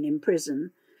had been in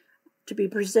prison, to be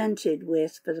presented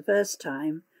with, for the first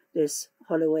time, this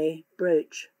Holloway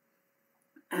brooch.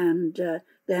 And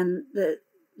then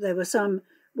there were some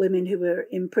women who were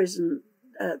in prison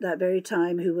at that very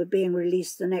time who were being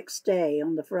released the next day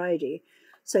on the Friday.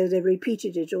 So they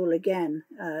repeated it all again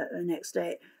the next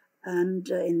day and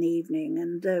in the evening.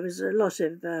 And there was a lot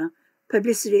of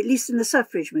publicity, at least in the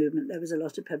suffrage movement, there was a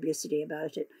lot of publicity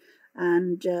about it.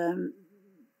 And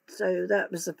so that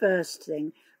was the first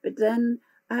thing. But then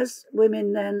as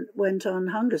women then went on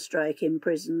hunger strike in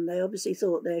prison, they obviously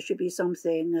thought there should be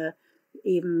something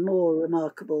even more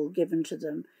remarkable given to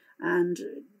them. And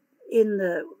in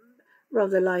the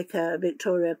rather like a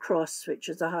Victoria Cross, which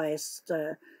is the highest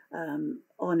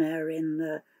honour in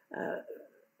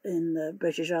the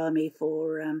British Army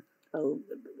for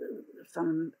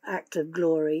some act of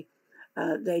glory,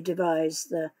 they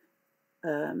devised the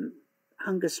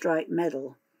Hunger Strike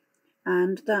Medal.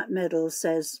 And that medal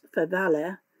says for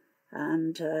valour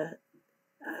and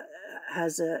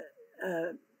has a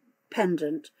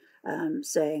pendant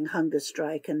saying hunger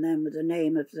strike, and then with the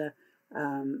name of the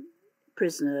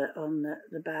prisoner on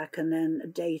the back, and then a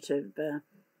date of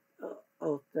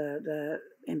the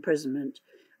imprisonment.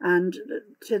 And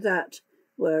to that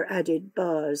were added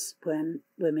bars when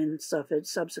women suffered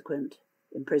subsequent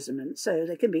imprisonment. So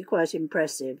they can be quite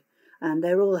impressive. And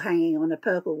they're all hanging on a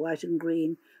purple, white and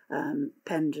green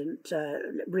pendant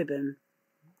ribbon.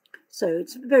 So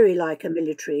it's very like a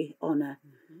military honour.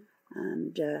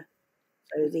 And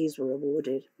so these were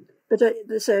awarded. But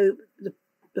so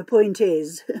the point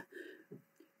is,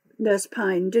 Nurse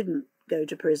Pine didn't go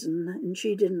to prison and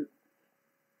she didn't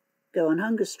go on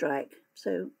hunger strike.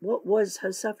 So what was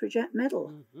her suffragette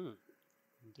medal?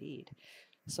 Indeed.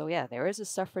 So yeah, there is a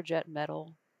suffragette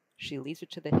medal. She leaves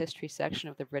it to the history section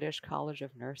of the British College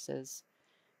of Nurses.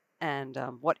 And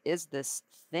what is this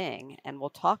thing? And we'll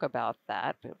talk about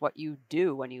that, what you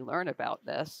do when you learn about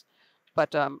this.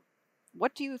 But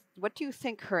what do you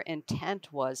think her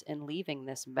intent was in leaving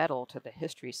this medal to the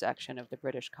history section of the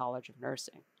British College of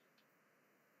Nursing?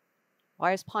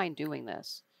 Why is Pine doing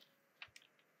this?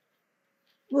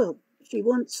 Well, she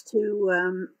wants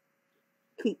to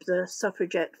keep the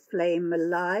suffragette flame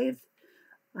alive,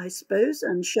 I suppose,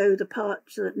 and show the part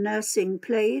that nursing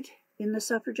played in the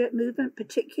suffragette movement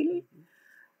particularly.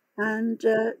 And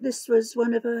this was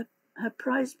one of her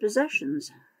prized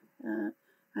possessions.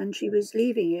 And she was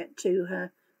leaving it to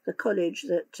the college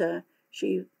that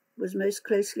she was most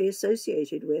closely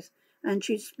associated with. And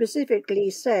she specifically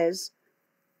says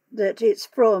that it's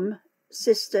from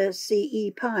Sister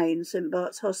C.E. Pine, St.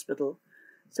 Bart's Hospital.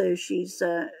 So she's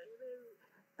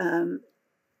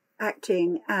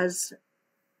acting as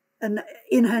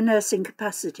in her nursing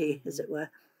capacity, as it were,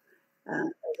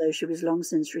 although she was long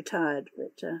since retired.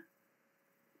 But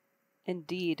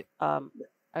indeed,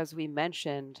 as we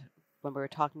mentioned when we were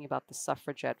talking about the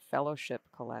Suffragette Fellowship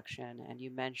Collection, and you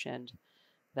mentioned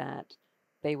that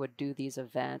they would do these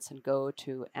events and go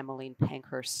to Emmeline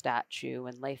Pankhurst's statue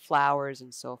and lay flowers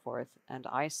and so forth. And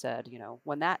I said,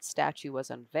 when that statue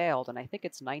was unveiled, and I think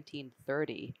it's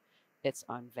 1930, it's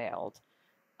unveiled,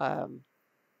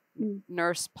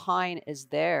 Nurse Pine is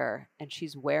there and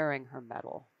she's wearing her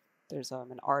medal. There's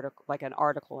an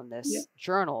article in this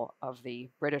journal of the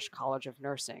British College of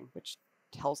Nursing, which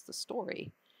tells the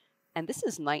story. And this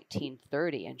is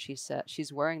 1930, and she said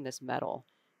she's wearing this medal,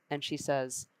 and she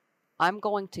says, "I'm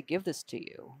going to give this to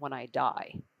you when I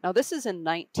die." Now, this is in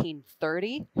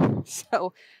 1930,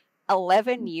 so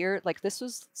 11 years, this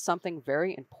was something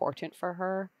very important for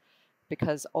her,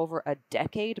 because over a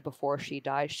decade before she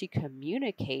dies, she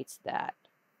communicates that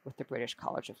with the British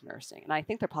College of Nursing. And I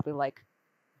think they're probably like,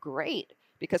 great,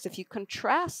 because if you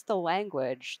contrast the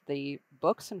language, the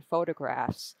books and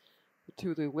photographs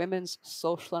to the Women's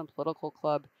Social and Political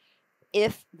Club,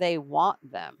 if they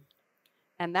want them,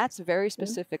 and that's very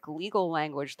specific legal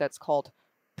language that's called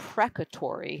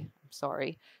precatory. I'm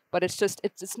sorry, but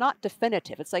it's not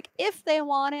definitive. It's like, if they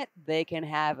want it, they can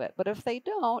have it, but if they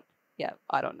don't,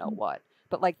 I don't know what.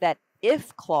 But that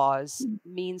if clause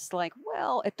means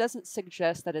it doesn't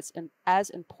suggest that it's as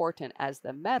important as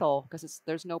the medal, because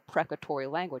there's no precatory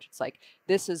language. It's like,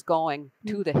 this is going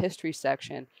to the history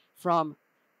section from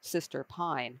Sister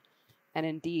Pine. And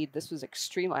indeed, this was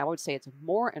extremely, I would say it's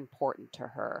more important to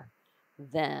her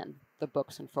than the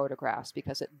books and photographs,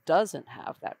 because it doesn't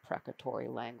have that precatory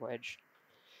language.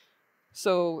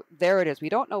 So there it is. We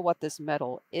don't know what this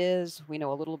medal is. We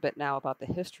know a little bit now about the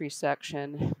history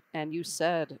section. And you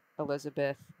said,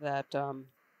 Elizabeth, that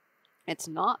it's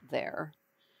not there.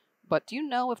 But do you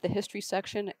know if the history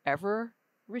section ever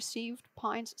received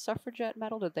Pine's suffragette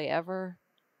medal? Did they ever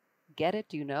get it?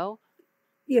 Do you know?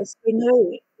 Yes, we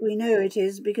know it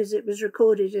is, because it was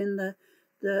recorded in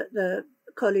the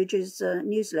college's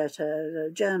newsletter,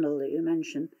 the journal that you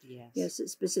mentioned. Yes, it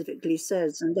specifically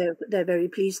says, and they're very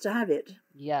pleased to have it.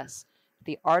 Yes,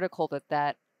 the article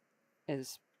that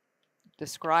is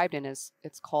described in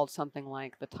it's called something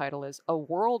like, the title is "A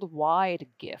Worldwide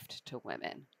Gift to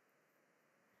Women,"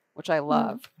 which I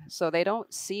love. So they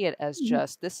don't see it as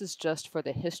just, this is just for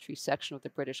the history section of the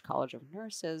British College of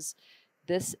Nurses.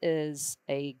 This is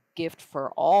a gift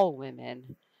for all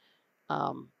women.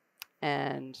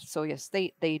 And so, yes,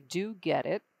 they do get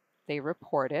it. They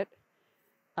report it.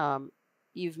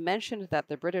 You've mentioned that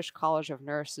the British College of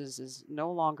Nurses is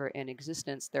no longer in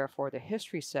existence. Therefore, the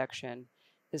history section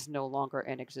is no longer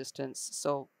in existence.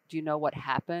 So do you know what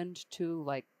happened to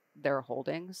like their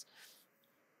holdings?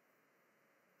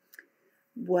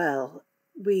 Well,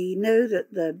 we know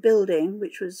that the building,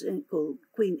 which was called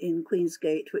in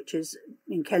Queensgate, which is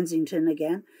in Kensington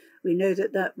again, we know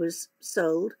that that was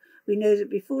sold. We know that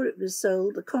before it was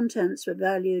sold, the contents were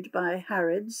valued by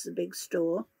Harrods, the big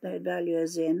store. They had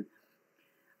valuers in.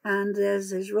 And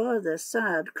there's this rather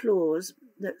sad clause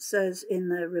that says in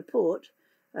the report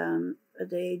at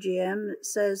the AGM, that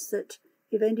says that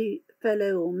if any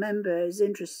fellow or member is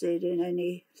interested in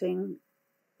anything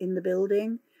in the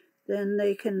building, then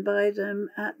they can buy them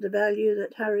at the value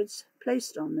that Harrods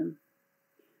placed on them.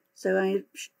 So I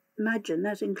imagine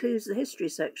that includes the history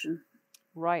section.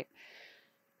 Right.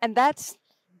 And that's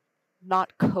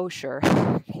not kosher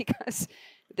because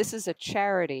this is a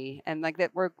charity, and like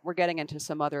that we're getting into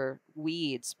some other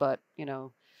weeds, but you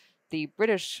know, the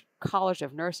British College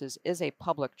of Nurses is a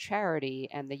public charity,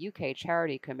 and the UK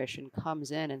Charity Commission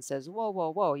comes in and says, whoa,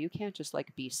 whoa, whoa, you can't just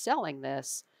like be selling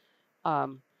this.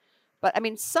 But I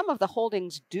mean, some of the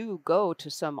holdings do go to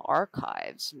some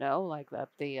archives, no? Like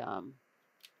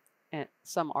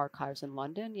some archives in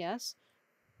London, yes?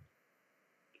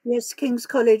 Yes, King's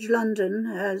College London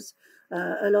has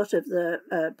a lot of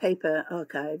the paper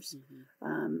archives,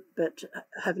 but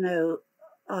have no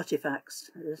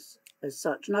artifacts as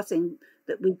such. Nothing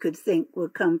that we could think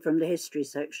would come from the history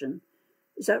section.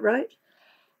 Is that right?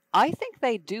 I think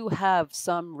they do have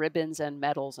some ribbons and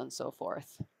medals and so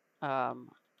forth.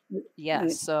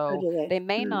 Yes, so they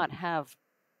may not have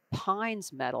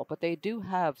Pine's medal, but they do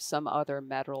have some other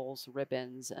medals,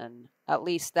 ribbons, and at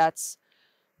least that's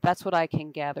what I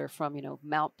can gather from, you know,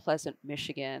 Mount Pleasant,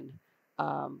 Michigan,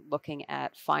 looking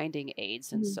at finding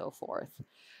aids and so forth.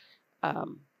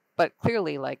 But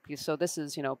clearly, like, so this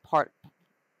is, you know,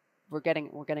 we're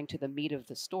getting to the meat of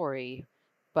the story.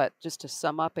 But just to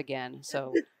sum up again,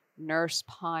 so Nurse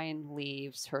Pine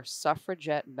leaves her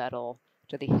suffragette medal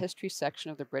to the history section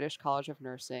of the British College of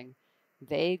Nursing.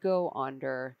 They go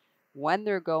under. When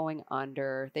they're going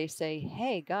under, they say,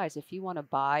 hey, guys, if you want to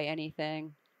buy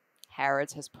anything,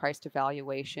 Harrods has priced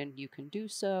evaluation, you can do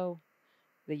so.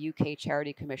 The UK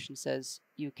Charity Commission says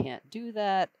you can't do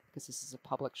that because this is a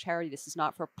public charity. This is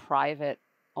not for private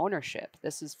ownership.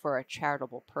 This is for a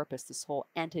charitable purpose. This whole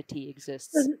entity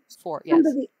exists for, yes.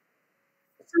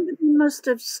 Somebody must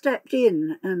have stepped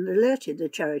in and alerted the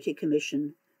Charity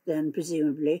Commission then,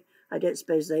 presumably. I don't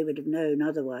suppose they would have known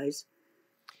otherwise.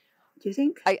 Do you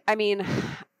think? I mean,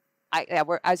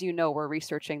 as you know, we're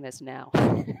researching this now.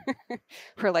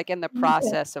 We're like in the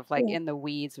process of like in the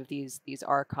weeds of these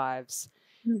archives.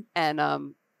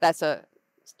 And that's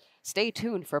stay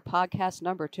tuned for podcast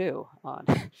number 2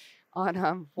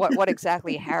 on what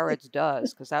exactly Harrods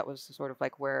does, because that was sort of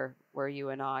like where you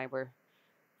and I were.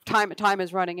 Time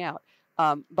is running out.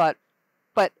 But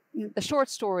the short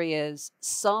story is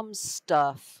some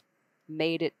stuff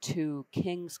made it to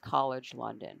King's College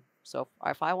London. So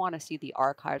if I want to see the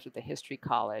archives of the History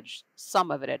College,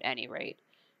 some of it at any rate,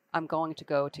 I'm going to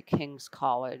go to King's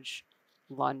College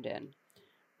London.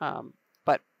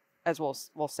 But as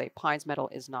we'll say, Pine's medal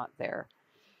is not there.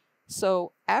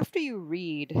 So after you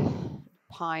read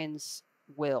Pine's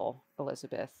will,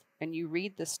 Elizabeth, and you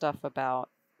read the stuff about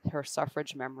her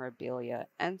suffrage memorabilia,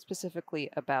 and specifically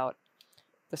about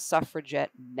the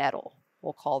suffragette medal,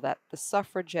 we'll call that the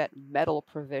suffragette medal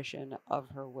provision of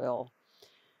her will.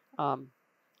 Can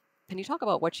you talk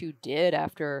about what you did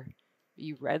after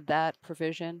you read that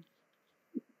provision?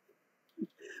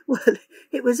 Well,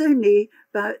 it was only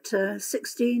about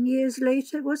 16 years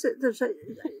later, was it,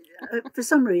 that for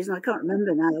some reason, I can't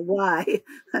remember now why,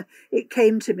 it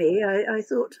came to me. I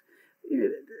thought, you know,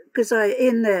 because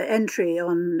in the entry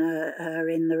on her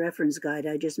in the reference guide,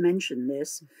 I just mentioned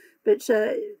this, but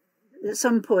at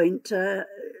some point, I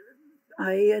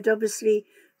had obviously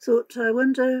thought, I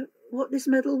wonder what this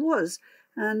medal was.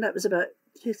 And that was about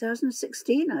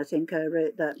 2016, I think I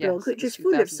wrote that blog, which is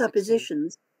full of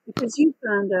suppositions, because you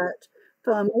found out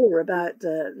far more about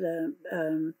the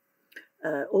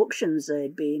auctions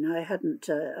they'd been. I hadn't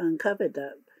uncovered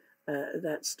that at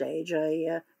that stage.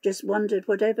 I just wondered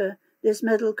whatever this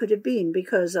medal could have been,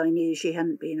 because I knew she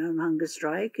hadn't been on hunger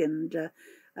strike, and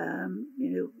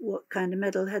what kind of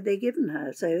medal had they given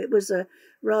her? So it was a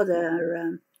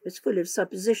rather it's full of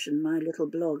supposition, my little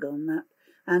blog on that.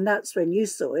 And that's when you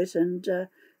saw it, and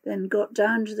then got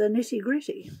down to the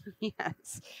nitty-gritty.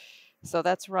 Yes, so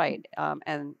that's right.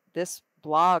 And this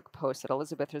blog post that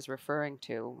Elizabeth is referring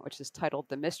to, which is titled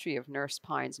 "The Mystery of Nurse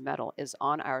Pine's Medal," is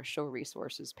on our show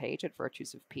resources page at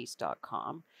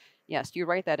virtuesofpeace.com. Yes, you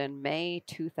write that in May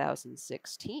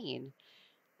 2016,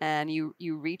 and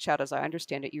you reach out, as I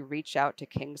understand it, you reach out to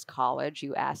King's College.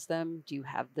 You ask them, "Do you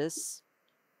have this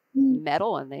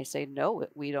medal?" And they say, "No,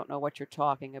 we don't know what you're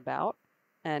talking about."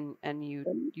 And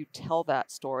you tell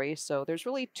that story. So there's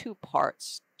really two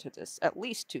parts to this, at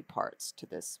least two parts to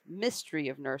this mystery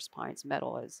of Nurse Pine's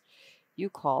medal, as you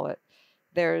call it.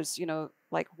 There's,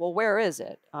 like, well, where is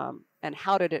it? And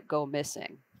how did it go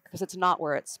missing? Because it's not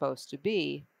where it's supposed to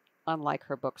be, unlike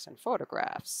her books and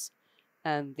photographs.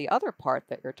 And the other part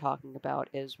that you're talking about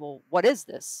is, well, what is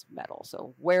this medal?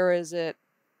 So where is it?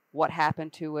 What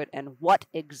happened to it? And what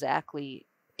exactly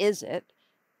is it?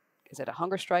 Is it a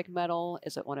hunger strike medal?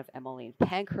 Is it one of Emmeline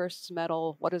Pankhurst's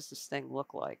medal? What does this thing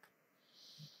look like?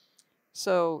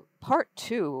 So part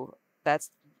two,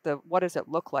 that's the what does it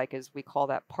look like, is we call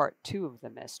that part two of the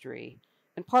mystery.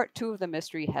 And part two of the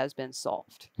mystery has been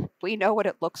solved. We know what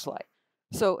it looks like.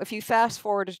 So if you fast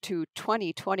forward to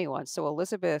 2021, so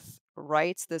Elizabeth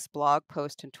writes this blog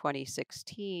post in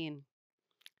 2016,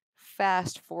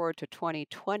 fast forward to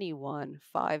 2021,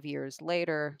 5 years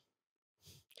later,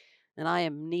 and I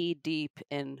am knee deep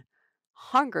in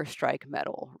hunger strike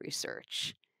medal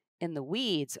research, in the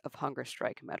weeds of hunger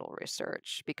strike medal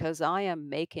research, because I am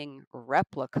making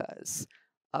replicas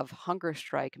of hunger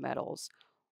strike medals,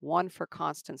 one for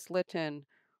Constance Lytton,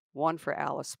 one for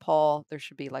Alice Paul. There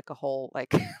should be like a whole,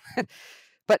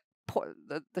 but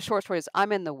the short story is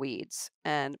I'm in the weeds.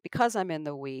 And because I'm in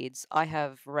the weeds, I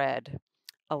have read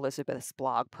Elizabeth's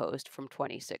blog post from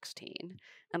 2016.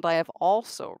 And I have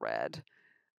also read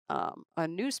a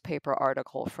newspaper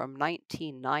article from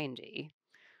 1990,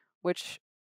 which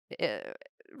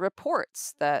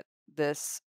reports that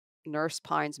this Nurse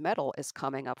Pine's medal is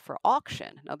coming up for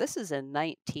auction. Now, this is in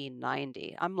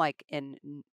 1990. I'm like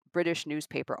in British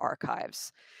newspaper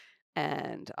archives,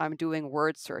 and I'm doing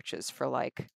word searches for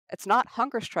it's not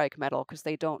hunger strike medal, because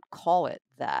they don't call it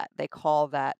that. They call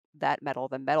that medal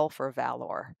the Medal for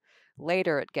Valor.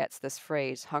 Later, it gets this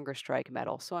phrase hunger strike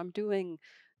medal. So I'm doing,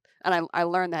 and I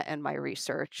learned that in my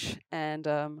research, and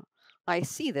I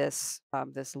see this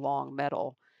long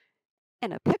medal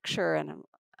in a picture, and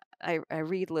I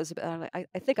read Elizabeth, and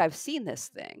I think I've seen this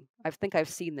thing. I think I've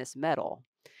seen this medal,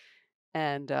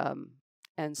 and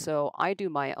so I do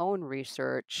my own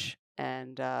research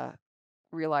and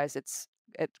realize it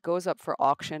goes up for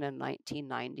auction in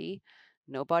 1990.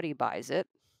 Nobody buys it.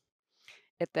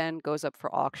 It then goes up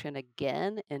for auction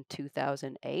again in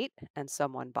 2008, and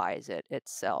someone buys it. It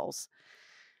sells.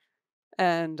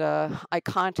 And I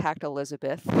contact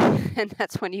Elizabeth, and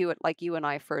that's when you and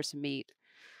I first meet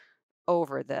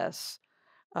over this.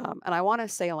 And I want to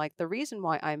say, the reason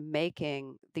why I'm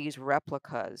making these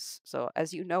replicas, so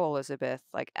as you know, Elizabeth,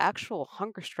 actual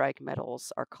hunger strike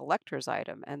medals are collector's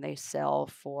item, and they sell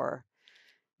for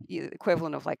the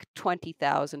equivalent of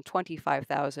 20,000,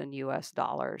 25,000 US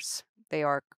dollars. They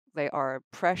are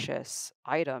precious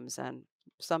items, and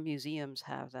some museums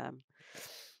have them.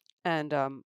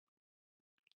 And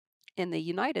in the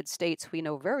United States, we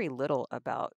know very little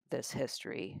about this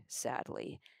history,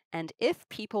 sadly. And if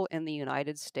people in the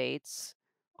United States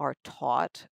are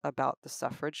taught about the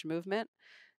suffrage movement,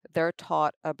 they're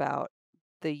taught about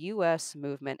the US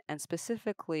movement, and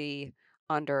specifically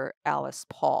under Alice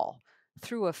Paul,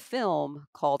 through a film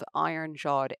called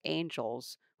Iron-Jawed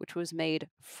Angels, which was made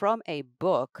from a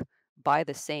book by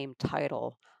the same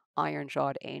title,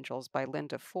 Iron-Jawed Angels by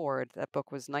Linda Ford. That book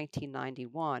was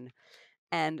 1991.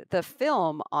 And the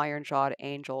film Iron-Jawed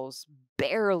Angels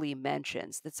barely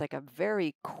mentions, it's like a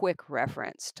very quick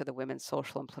reference to the Women's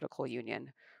Social and Political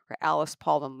Union, where Alice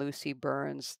Paul and Lucy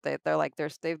Burns, they've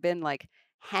been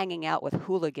hanging out with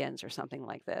hooligans or something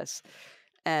like this.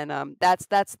 And that's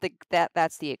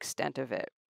the extent of it.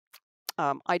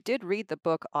 I did read the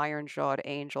book Iron-Jawed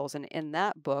Angels, and in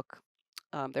that book,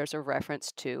 there's a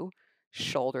reference to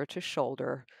Shoulder to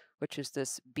Shoulder, which is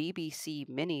this BBC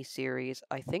miniseries,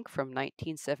 I think from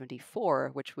 1974,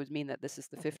 which would mean that this is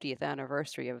the 50th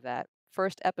anniversary of that.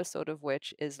 First episode of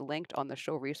which is linked on the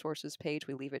show resources page.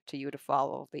 We leave it to you to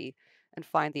follow and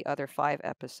find the other 5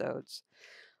 episodes.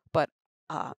 But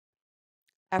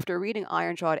after reading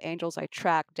Iron-Jawed Angels, I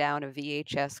tracked down a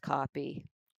VHS copy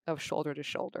of Shoulder to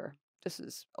Shoulder. This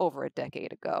is over a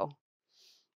decade ago.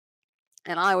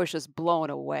 And I was just blown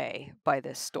away by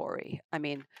this story. I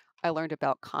mean, I learned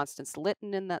about Constance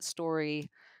Lytton in that story.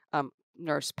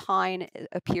 Nurse Pine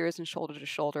appears in Shoulder to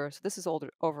Shoulder. So this is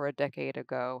over a decade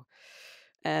ago.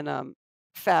 And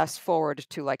fast forward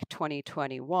to like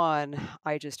 2021,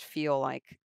 I just feel like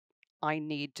I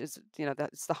need to,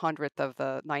 that's the 100th of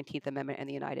the 19th Amendment in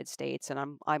the United States, and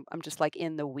I'm just like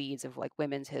in the weeds of like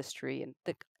women's history and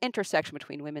the intersection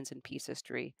between women's and peace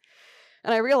history.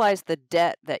 And I realized the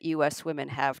debt that U.S. women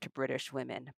have to British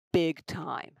women, big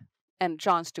time. And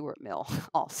John Stuart Mill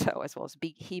also, as well as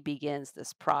he begins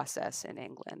this process in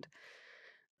England.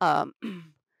 Um,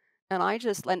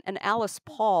 and Alice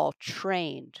Paul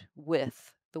trained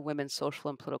with the Women's Social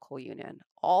and Political Union.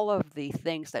 All of the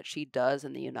things that she does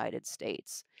in the United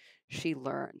States, she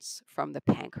learns from the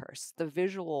Pankhursts, the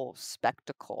visual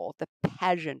spectacle, the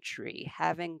pageantry,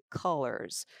 having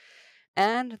colors,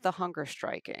 and the hunger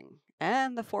striking,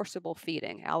 and the forcible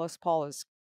feeding. Alice Paul is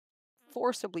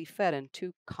forcibly fed in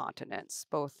 2 continents,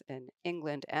 both in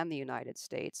England and the United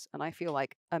States. And I feel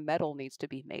like a medal needs to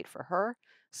be made for her.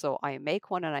 So I make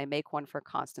one, and I make one for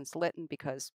Constance Lytton,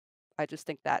 because I just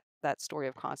think that that story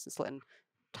of Constance Lytton,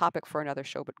 topic for another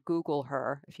show, but Google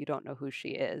her if you don't know who she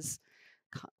is.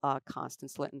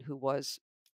 Constance Lytton, who was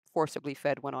forcibly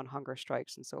fed, went on hunger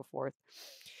strikes and so forth.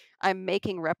 I'm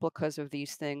making replicas of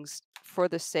these things for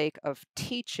the sake of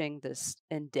teaching this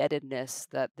indebtedness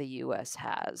that the US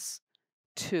has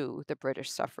to the British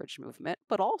suffrage movement,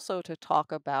 but also to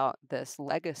talk about this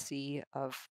legacy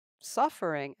of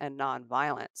suffering and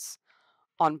nonviolence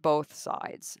on both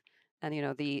sides. And,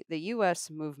 the US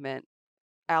movement,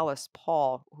 Alice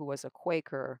Paul, who was a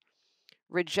Quaker,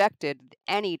 rejected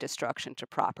any destruction to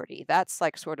property. That's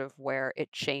like sort of where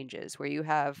it changes,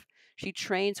 where she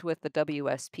trains with the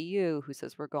WSPU, who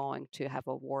says we're going to have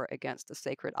a war against the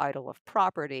sacred idol of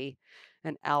property.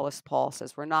 And Alice Paul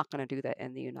says we're not going to do that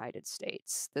in the United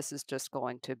States. This is just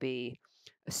going to be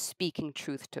a speaking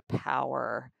truth to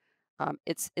power.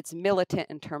 It's militant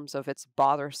in terms of it's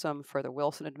bothersome for the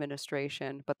Wilson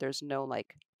administration, but there's no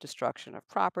like destruction of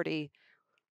property.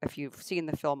 If you've seen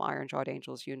the film Iron-Jawed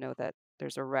Angels, you know that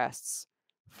there's arrests,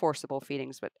 forcible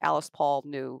feedings, but Alice Paul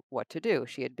knew what to do.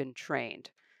 She had been trained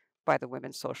by the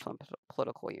Women's Social and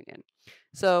Political Union.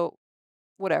 So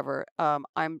whatever,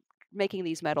 I'm making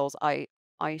these medals. I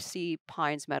see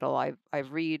Pine's medal. I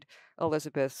read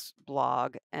Elizabeth's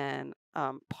blog, and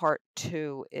part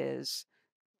 2 is,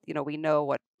 we know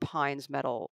what Pine's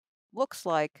medal looks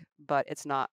like, but it's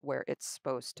not where it's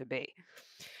supposed to be.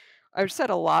 I've said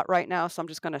a lot right now, so I'm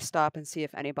just going to stop and see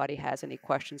if anybody has any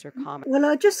questions or comments. Well,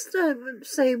 I'll just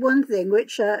say one thing,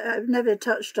 which I've never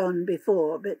touched on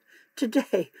before, but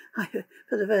today,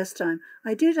 for the first time,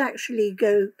 I did actually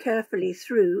go carefully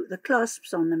through the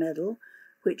clasps on the medal,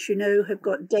 which have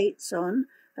got dates on.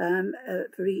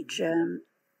 For each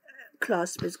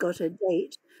clasp has got a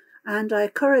date, and I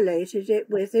correlated it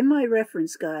with, in my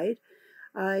reference guide,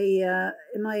 in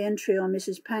my entry on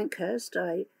Mrs. Pankhurst,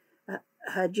 I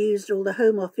had used all the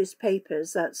Home Office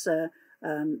papers. That's the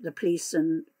police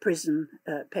and prison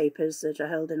papers that are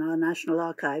held in our National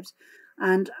Archives.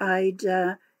 And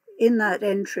in that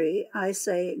entry, I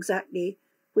say exactly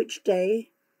which day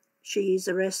she's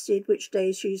arrested, which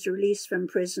day she's released from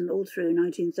prison, all through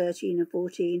 1913 and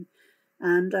 14.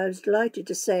 And I was delighted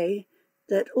to say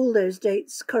that all those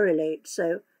dates correlate.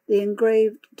 So the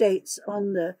engraved dates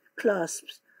on the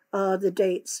clasps are the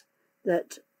dates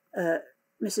that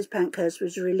Mrs. Pankhurst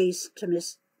was released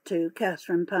to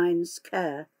Catherine Pine's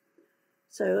care.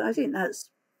 So I think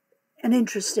that's an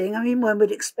interesting, one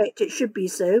would expect it should be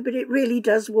so, but it really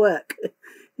does work.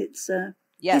 It's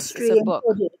history it's a book.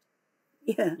 embodied.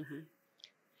 Yeah. Mm-hmm.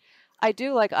 I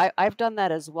do I've done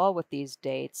that as well with these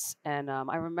dates. And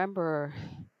I remember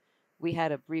we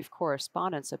had a brief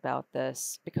correspondence about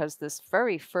this, because this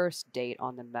very first date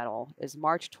on the medal is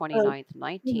March 29th,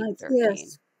 1913.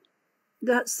 Yes.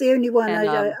 That's the only one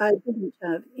I didn't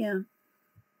have, yeah.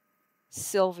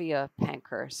 Sylvia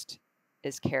Pankhurst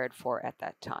is cared for at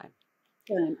that time.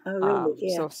 Oh, really?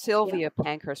 Yeah. So Sylvia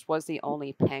Pankhurst was the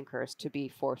only Pankhurst to be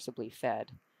forcibly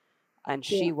fed. And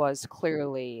she was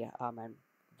clearly, and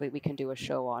we can do a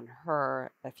show on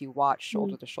her. If you watch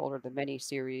Shoulder to Shoulder, the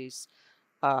miniseries,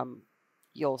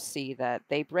 you'll see that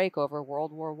they break over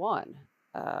World War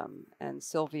I. And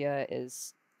Sylvia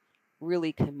is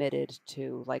really committed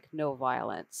to no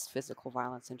violence, physical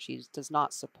violence, and she does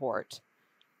not support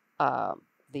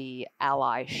the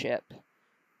allyship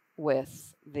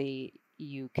with the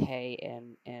UK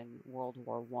in World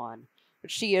War I.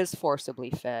 But she is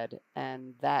forcibly fed,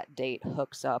 and that date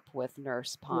hooks up with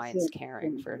Nurse Pines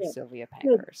caring for Sylvia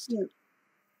Pankhurst.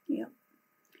 Yeah.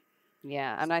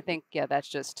 Yeah, and I think, yeah, that's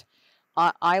just,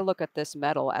 I look at this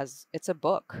medal as it's a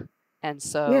book. And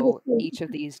so each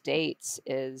of these dates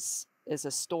is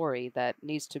a story that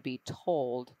needs to be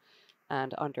told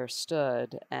and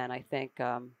understood. And I think,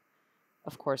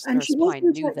 of course, Nurse Pine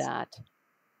knew that.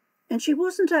 And she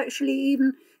wasn't actually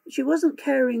she wasn't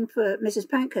caring for Mrs.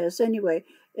 Pankhurst anyway,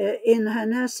 in her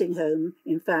nursing home,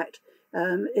 in fact.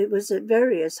 It was at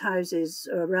various houses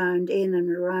in and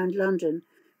around London,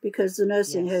 because the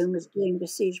nursing home was being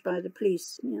besieged by the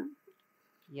police. Yeah.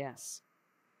 Yes.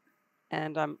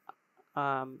 And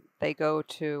they go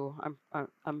to,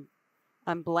 I'm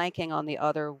blanking on the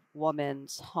other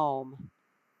woman's home.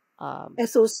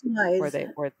 Ethel Smythe.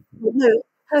 No,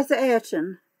 Hertha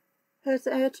Ayrton.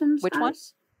 Hertha Ayrton's Which house? one?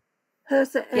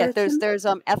 Hertha Ayrton? Yeah, there's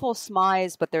Ethel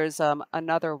Smythe, but there's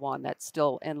another one that's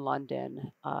still in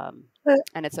London.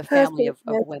 And it's a family of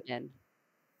women.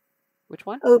 Which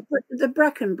one? Oh, the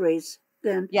Brackenburys,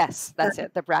 then. Yes, that's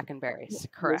it. The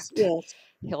Brackenburys, correct. Yes.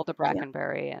 Hilda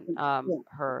Brackenbury and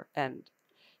her, and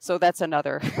so that's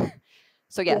another.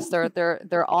 So yes,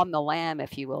 they're on the lam,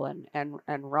 if you will, and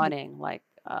running like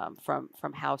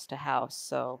from house to house.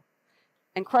 So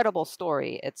incredible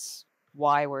story. It's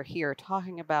why we're here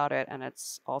talking about it, and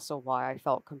it's also why I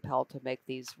felt compelled to make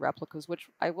these replicas, which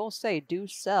I will say do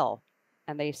sell,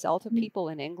 and they sell to people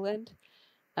in England,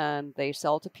 and they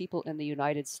sell to people in the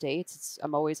United States.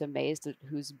 I'm always amazed at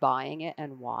who's buying it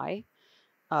and why.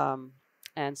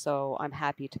 And so I'm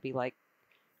happy to be like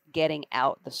getting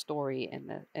out the story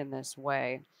in this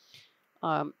way.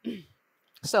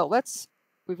 So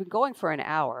we've been going for an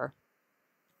hour,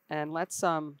 and let's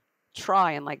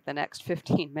try in like the next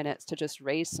 15 minutes to just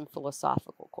raise some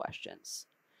philosophical questions.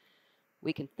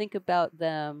 We can think about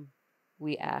them.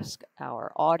 We ask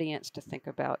our audience to think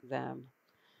about them.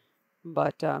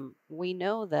 But we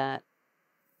know that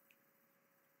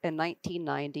in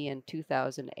 1990 and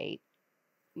 2008,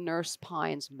 Nurse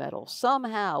Pine's medal,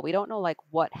 somehow, we don't know like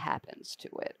what happens to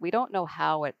it. We don't know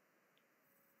how it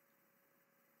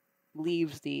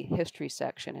leaves the history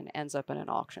section and ends up in an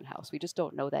auction house. We just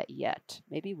don't know that yet.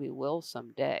 Maybe we will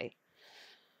someday.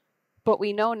 But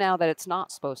we know now that it's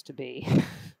not supposed to be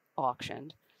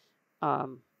auctioned.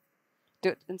 And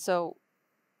so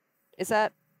is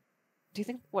that, do you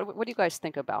think, what do you guys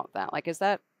think about that? Like, is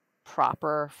that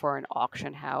proper for an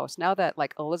auction house? Now that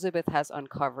like Elizabeth has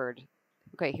uncovered,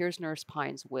 okay, here's Nurse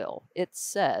Pine's will. It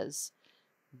says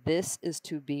this is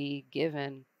to be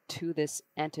given to this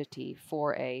entity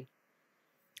for an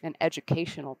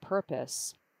educational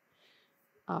purpose.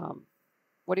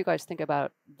 What do you guys think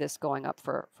about this going up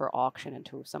for auction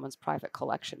into someone's private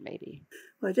collection, maybe?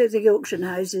 Well, I don't think auction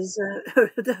houses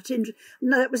are that interesting.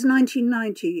 No, it was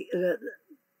 1990,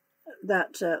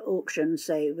 that auction,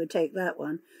 say, we take that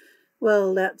one.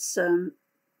 Well, that's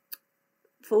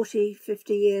 40,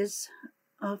 50 years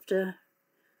after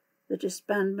the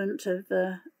disbandment of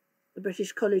the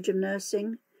British College of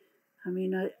Nursing. I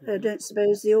mean, I don't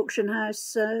suppose the auction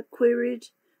house queried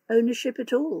ownership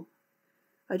at all.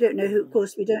 I don't know who, of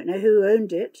course, we don't know who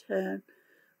owned it,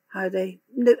 I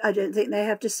don't think they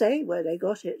have to say where they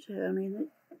got it. I mean,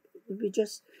 it would be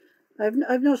just, I've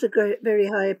not a very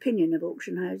high opinion of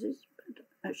auction houses. But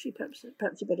actually,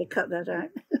 perhaps you better cut that out.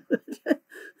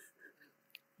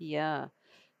 Yeah.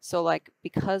 So, like,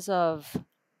 because of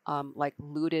like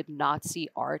looted Nazi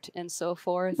art and so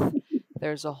forth,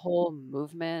 there's a whole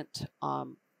movement,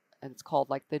 and it's called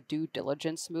like the due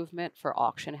diligence movement for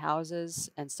auction houses.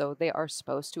 And so they are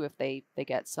supposed to, if they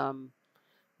get some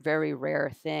very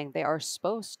rare thing, they are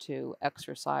supposed to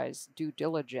exercise due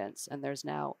diligence. And there's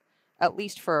now, at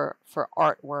least for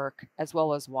artwork as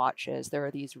well as watches, there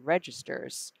are these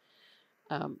registers.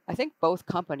 I think both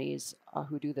companies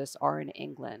who do this are in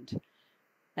England.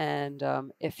 And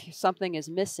if something is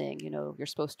missing, you're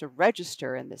supposed to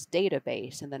register in this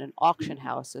database, and then an auction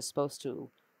house is supposed to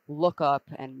look up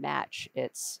and match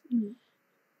its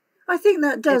I think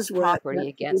that does work property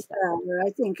against that. I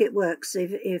think it works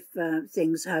if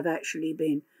things have actually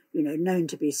been, known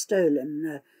to be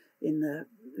stolen in the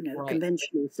Right.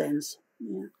 conventional sense.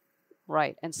 Yeah.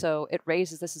 Right. And so it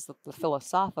raises, this is the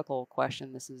philosophical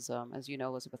question. This is, as you know,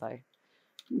 Elizabeth, I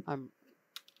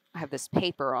have this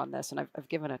paper on this, and I've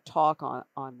given a talk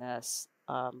on this,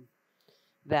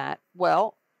 that,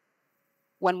 well,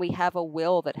 when we have a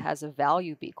will that has a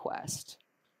value bequest,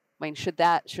 I mean, should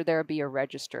there be a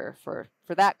register for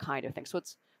that kind of thing? So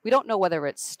we don't know whether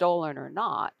it's stolen or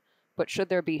not, but should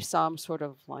there be some sort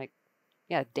of like,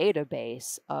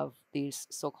 database of these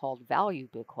so-called value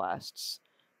bequests?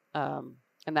 And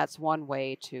that's one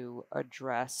way to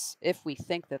address if we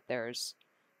think that there's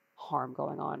harm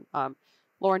going on.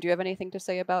 Lauren, do you have anything to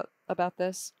say about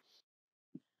this?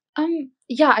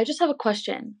 Yeah, I just have a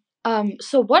question.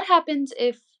 So what happens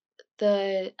if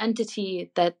the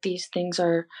entity that these things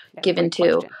are given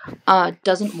to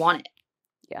doesn't want it?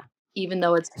 Yeah. Even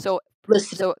though it's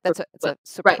listed. So it's a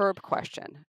superb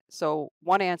question. So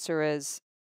one answer is,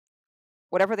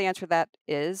 whatever the answer that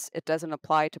is, it doesn't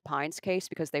apply to Pine's case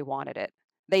because they wanted it.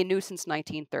 They knew since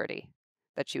 1930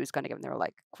 that she was going to give them. They were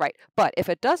like, right. But if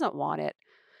it doesn't want it,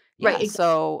 yeah. Right, exactly.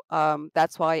 So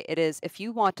that's why it is, if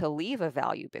you want to leave a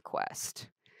value bequest,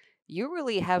 you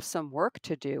really have some work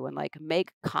to do and like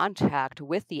make contact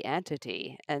with the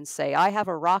entity and say, I have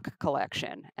a rock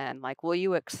collection, and like, will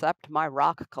you accept my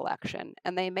rock collection?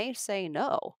 And they may say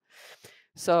no.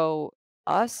 So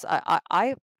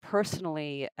I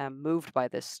personally am moved by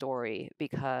this story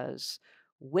because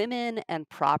women and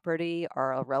property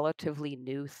are a relatively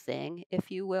new thing, if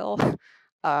you will.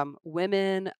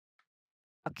 Women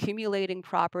accumulating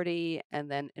property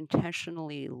and then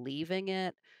intentionally leaving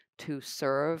it to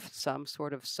serve some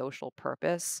sort of social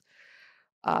purpose.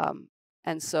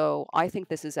 And so I think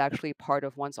this is actually part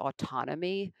of one's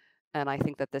autonomy. And I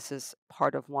think that this is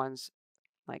part of one's,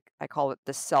 like, I call it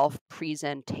the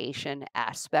self-presentation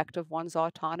aspect of one's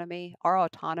autonomy. Our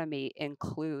autonomy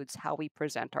includes how we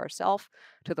present ourselves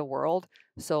to the world.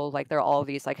 So like there are all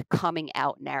these like coming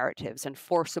out narratives and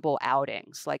forcible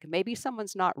outings. Like maybe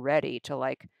someone's not ready to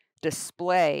like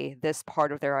display this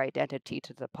part of their identity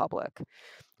to the public.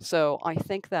 So I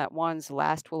think that one's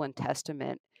last will and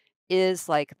testament is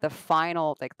like the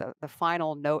final, like the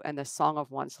final note and the song of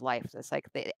one's life. It's like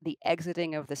the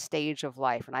exiting of the stage of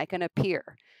life. And I can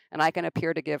appear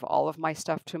to give all of my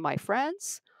stuff to my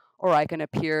friends, or I can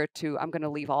appear to, I'm going to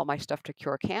leave all my stuff to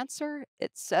cure cancer.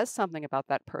 It says something about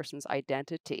that person's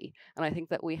identity. And I think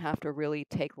that we have to really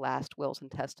take last wills and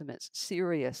testaments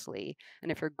seriously.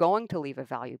 And if you're going to leave a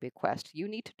value bequest, you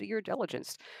need to do your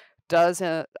diligence. Does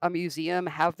a museum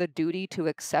have the duty to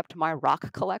accept my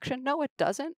rock collection? No, it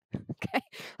doesn't. Okay,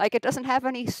 like it doesn't have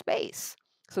any space.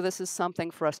 So this is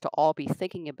something for us to all be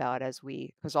thinking about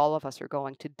because all of us are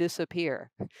going to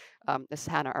disappear. This is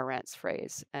Hannah Arendt's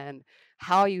phrase. And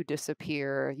how you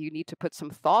disappear, you need to put some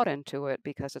thought into it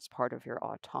because it's part of your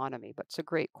autonomy. But it's a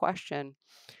great question.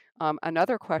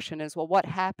 Another question is, well, what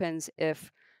happens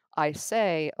if I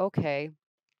say, okay,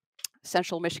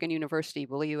 Central Michigan University,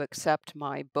 will you accept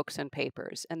my books and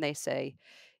papers? And they say,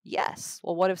 yes.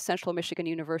 Well, what if Central Michigan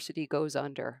University goes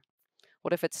under?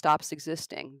 What if it stops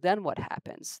existing? Then what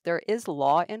happens? There is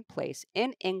law in place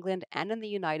in England and in the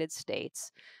United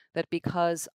States that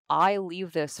because I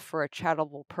leave this for a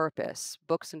charitable purpose,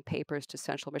 books and papers to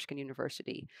Central Michigan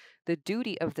University, the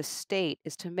duty of the state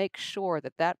is to make sure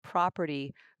that that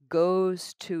property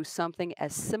goes to something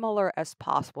as similar as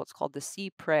possible. It's called the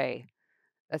Si Pre.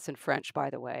 That's in French, by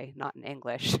the way, not in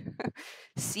English.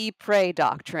 Si Pre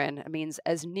doctrine means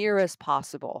as near as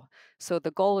possible. So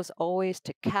the goal is always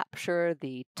to capture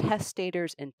the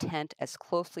testator's intent as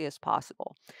closely as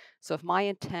possible. So if my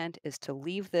intent is to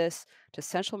leave this to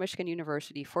Central Michigan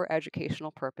University for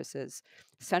educational purposes,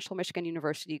 Central Michigan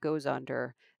University goes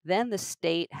under, then the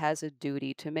state has a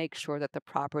duty to make sure that the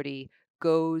property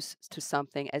goes to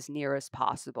something as near as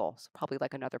possible. So probably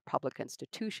like another public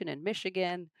institution in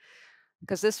Michigan.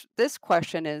 Because this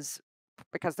question is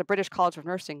because the British College of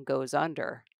Nursing goes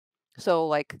under.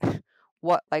 So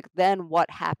then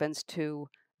what happens to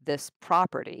this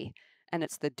property? And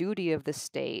it's the duty of the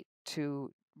state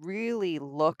to really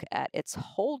look at its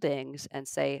holdings and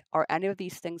say, are any of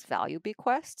these things value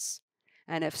bequests?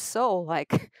 And if so,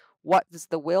 like, what does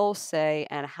the will say,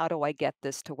 and how do I get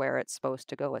this to where it's supposed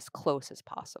to go as close as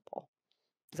possible?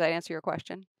 Does that answer your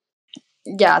question?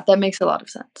 Yeah, that makes a lot of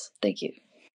sense. Thank you.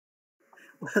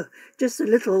 Well, just a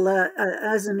little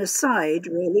as an aside,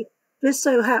 really. Just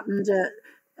so happened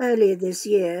earlier this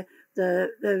year, there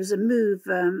was a move,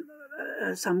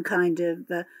 some kind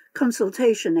of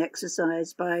consultation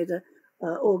exercise by the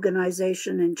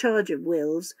organisation in charge of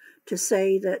wills to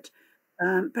say that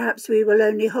perhaps we will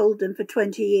only hold them for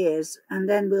 20 years and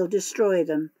then we'll destroy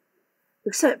them,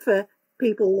 except for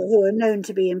people who are known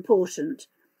to be important.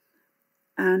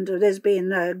 And there's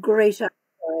been a great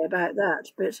about that,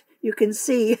 but you can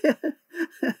see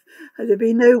there'd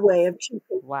be no way of cheating.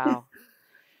 Wow.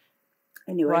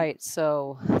 Anyway. Right.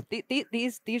 So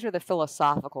these are the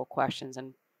philosophical questions,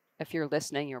 and if you're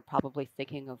listening, you're probably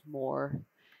thinking of more.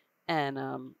 And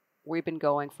we've been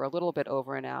going for a little bit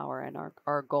over an hour, and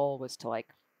our goal was to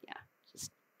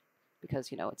just because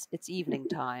it's evening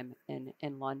time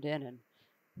in London, and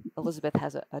Elizabeth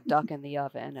has a duck in the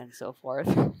oven and so forth.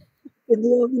 In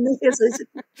the oven, yes, it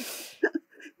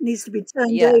needs to be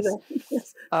turned Yes. over.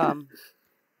 Yes.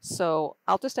 So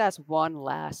I'll just ask one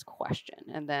last question,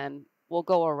 and then we'll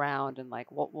go around and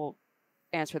like we'll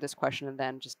answer this question and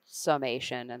then just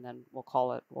summation, and then we'll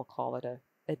call it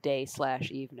a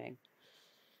day/evening.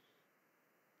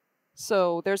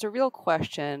 So there's a real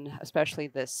question, especially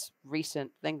this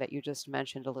recent thing that you just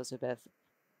mentioned, Elizabeth,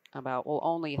 about we'll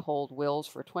only hold wills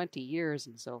for 20 years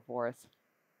and so forth.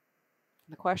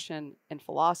 The question in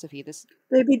philosophy, they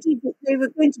were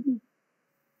going to be.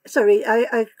 Sorry,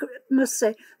 I must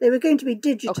say they were going to be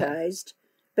digitized,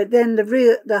 but then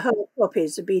the hard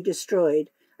copies would be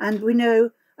destroyed. And we know,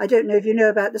 I don't know if you know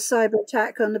about the cyber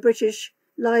attack on the British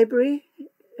Library.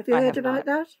 Have you heard about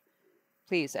that?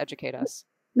 Please educate us.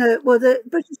 No, well, the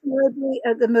British Library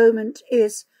at the moment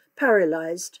is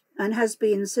paralysed and has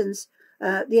been since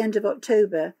the end of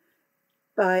October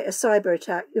by a cyber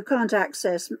attack. You can't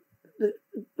access the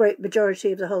great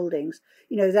majority of the holdings.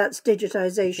 You know, that's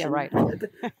digitization. Yeah, right.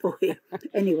 For you.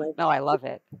 Anyway. No, I love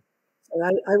it. So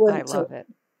I won't. I love it.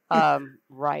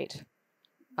 Right.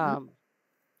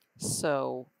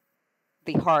 So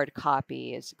the hard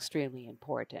copy is extremely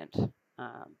important.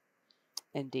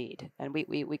 Indeed. And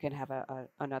we can have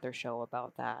another show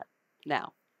about that.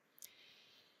 Now,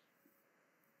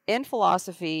 in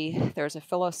philosophy, there's a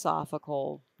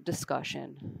philosophical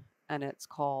discussion, and it's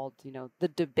called, the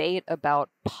debate about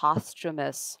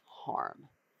posthumous harm.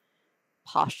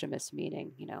 Posthumous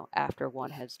meaning, after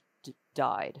one has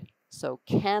died. So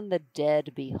can the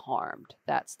dead be harmed?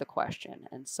 That's the question.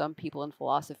 And some people in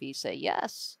philosophy say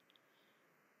yes.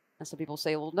 And some people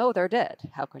say, well, no, they're dead.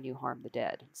 How can you harm the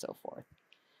dead? And so forth.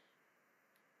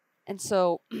 And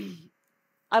so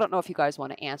I don't know if you guys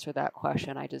want to answer that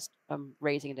question. I'm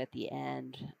raising it at the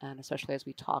end, and especially as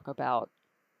we talk about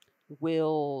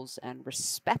wills and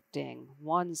respecting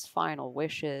one's final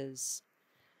wishes.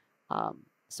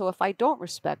 So if I don't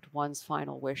respect one's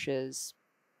final wishes,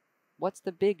 what's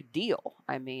the big deal?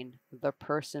 I mean, the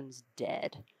person's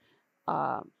dead.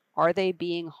 Are they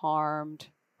being harmed?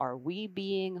 Are we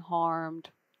being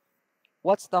harmed?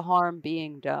 What's the harm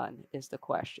being done is the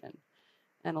question.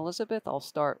 And Elizabeth, I'll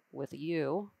start with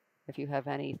you, if you have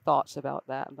any thoughts about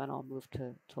that, and then I'll move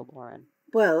to Lauren.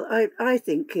 Well, I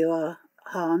think you are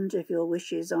harmed if your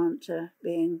wishes aren't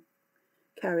being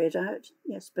carried out.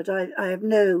 Yes, but I have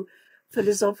no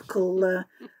philosophical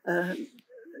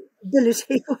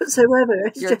ability whatsoever.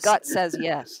 It's Your gut says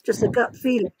yes. Just a gut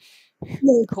feeling.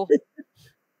 Yes. Cool.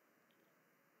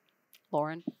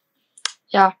 Lauren?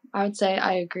 Yeah, I would say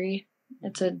I agree.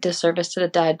 It's a disservice to the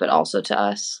dead, but also to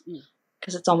us.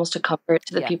 Because it's almost a comfort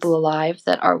to the people alive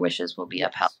that our wishes will be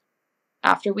upheld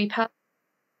after we pass.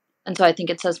 And so I think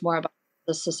it says more about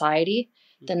the society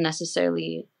than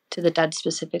necessarily to the dead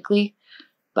specifically.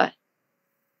 But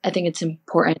I think it's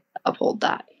important to uphold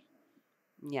that.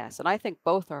 Yes, and I think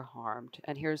both are harmed.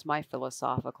 And here's my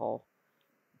philosophical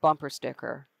bumper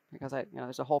sticker, because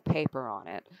there's a whole paper on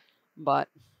it. But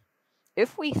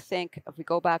if we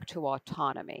go back to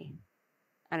autonomy,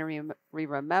 and we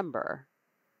remember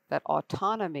that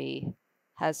autonomy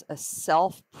has a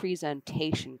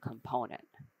self-presentation component,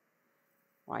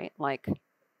 right? Like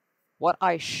what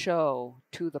I show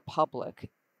to the public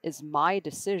is my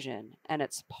decision, and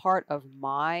it's part of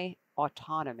my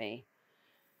autonomy.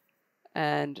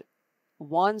 And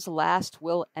one's last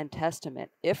will and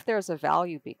testament, if there's a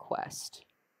value bequest,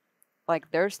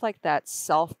 like there's like that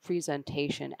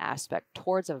self-presentation aspect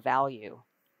towards a value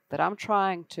that I'm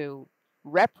trying to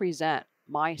represent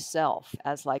myself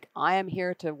as like, I am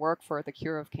here to work for the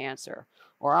cure of cancer,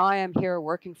 or I am here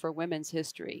working for women's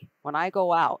history. When I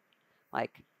go out,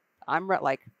 like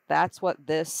that's what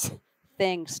this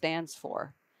thing stands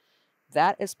for.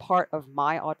 That is part of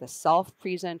the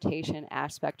self-presentation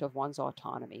aspect of one's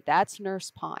autonomy. That's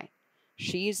Nurse Pine.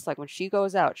 She's like, when she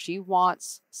goes out, she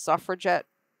wants Suffragette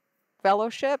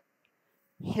fellowship,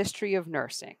 history of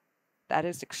nursing. That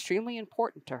is extremely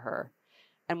important to her.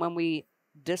 And when we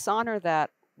dishonor that,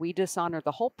 we dishonor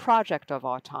the whole project of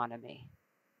autonomy.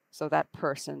 So that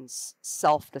person's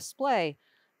self-display.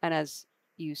 And as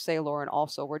you say, Lauren,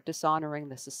 also, we're dishonoring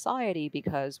the society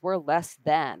because we're less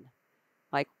than.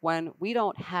 Like when we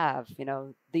don't have,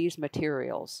 these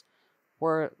materials,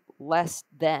 we're less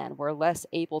than. We're less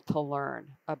able to learn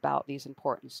about these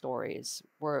important stories.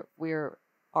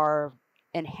 Our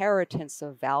inheritance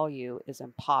of value is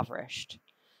impoverished.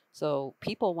 So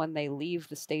people, when they leave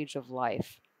the stage of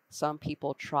life, some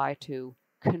people try to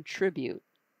contribute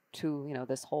to,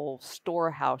 this whole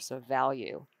storehouse of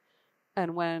value.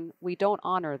 And when we don't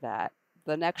honor that,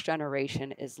 the next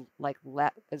generation is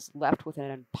left with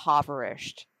an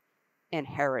impoverished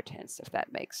inheritance, if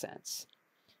that makes sense.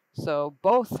 So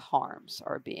both harms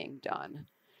are being done.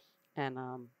 And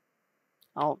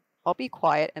I'll be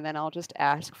quiet, and then I'll just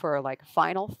ask for like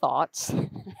final thoughts,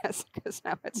 because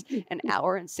now it's an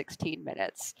hour and 16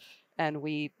 minutes, and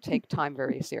we take time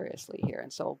very seriously here.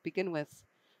 And so I'll begin with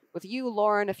you,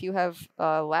 Lauren, if you have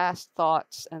last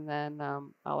thoughts, and then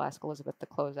I'll ask Elizabeth to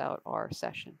close out our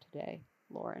session today.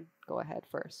 Lauren, go ahead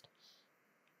first.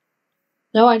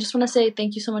 No, I just want to say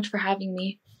thank you so much for having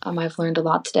me. I've learned a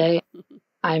lot today.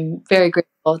 I'm very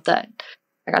grateful that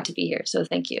I got to be here, so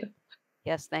thank you.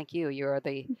 Yes, thank you. You're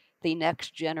the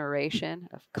next generation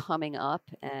of coming up,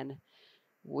 and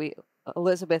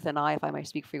Elizabeth and I, if I might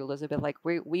speak for you, Elizabeth, like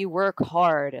we work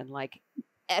hard and like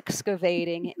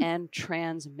excavating and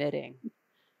transmitting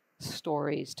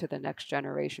stories to the next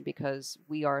generation, because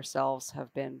we ourselves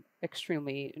have been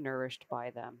extremely nourished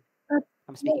by them.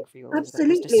 I'm speaking for you, Elizabeth.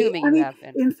 Absolutely. I'm just assuming you have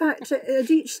been. In fact,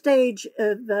 at each stage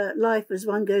of life as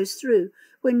one goes through,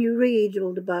 when you read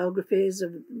all the biographies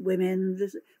of women,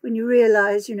 when you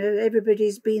realise,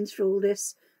 everybody's been through all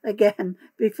this again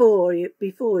before you,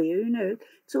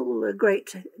 it's all a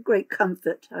great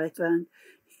comfort, I found.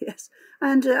 Yes.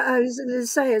 And I was going to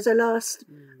say, as a last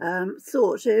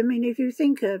thought, if you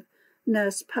think of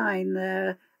Nurse Pine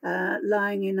there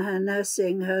lying in her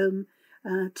nursing home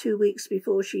 2 weeks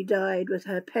before she died, with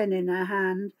her pen in her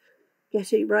hand,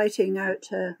 writing out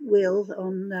her will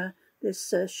on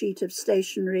this sheet of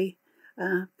stationery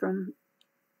from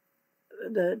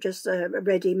just a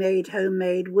ready-made,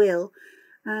 homemade will,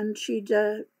 and she'd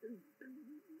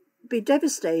be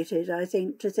devastated, I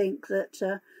think, to think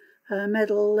that her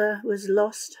medal was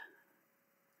lost,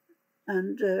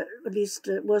 and at least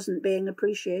wasn't being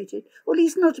appreciated, or at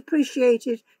least not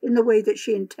appreciated in the way that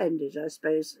she intended, I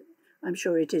suppose. I'm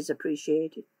sure it is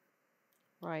appreciated.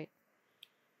 Right.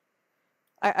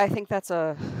 I think that's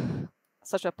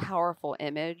such a powerful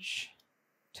image,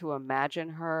 to imagine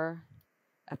her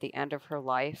at the end of her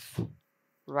life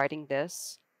writing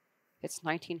this. It's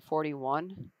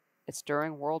 1941. It's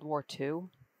during World War II.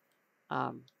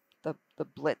 The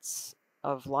Blitz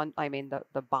of London,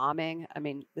 the bombing.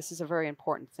 This is a very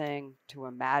important thing to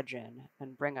imagine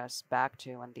and bring us back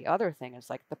to. And the other thing is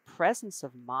like the presence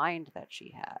of mind that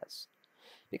she has,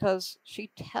 because she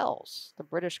tells the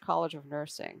British College of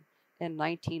Nursing in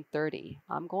 1930,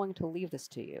 I'm going to leave this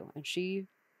to you. And she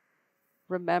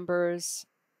remembers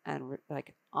and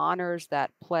honors that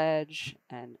pledge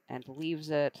and leaves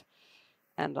it.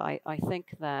 And I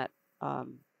think that,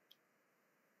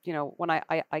 when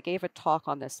I gave a talk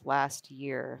on this last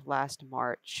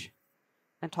March,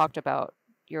 and talked about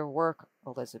your work,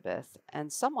 Elizabeth,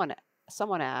 and someone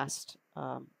asked,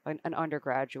 an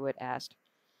undergraduate asked,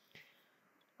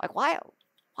 like, why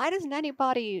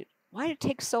did it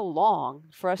take so long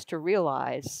for us to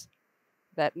realize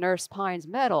that Nurse Pine's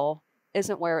medal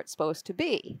isn't where it's supposed to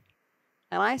be?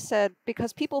 And I said,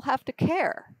 because people have to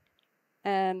care.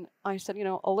 And I said,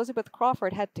 Elizabeth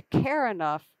Crawford had to care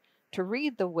enough to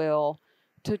read the will,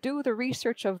 to do the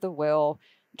research of the will,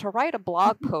 to write a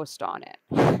blog post on it.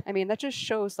 That just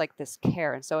shows like this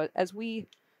care. And so as we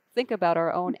think about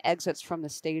our own exits from the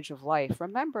stage of life,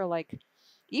 remember, like,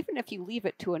 even if you leave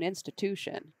it to an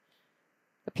institution,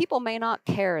 the people may not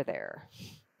care there,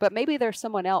 but maybe there's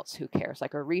someone else who cares,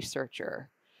 like a researcher.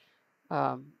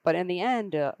 But in the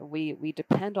end, we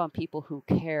depend on people who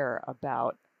care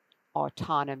about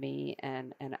autonomy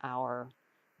and our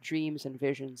dreams and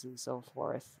visions and so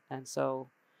forth. And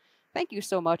so thank you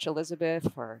so much, Elizabeth,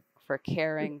 for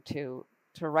caring to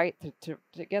write, to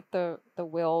get the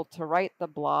will, to write the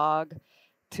blog,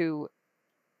 to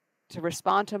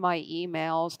respond to my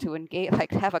emails, to engage,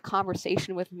 like have a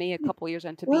conversation with me a couple years,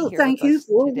 and to be here thank with you us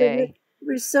for today. The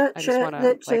research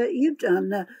that you've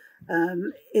done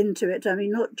into it.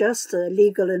 Not just the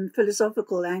legal and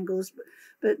philosophical angles,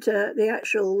 but the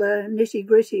actual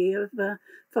nitty-gritty of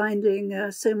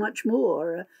finding so much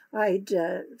more. I'd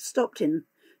stopped in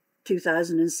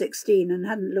 2016 and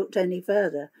hadn't looked any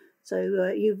further.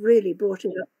 So you've really brought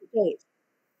it up to date.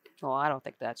 Oh, I don't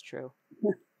think that's true.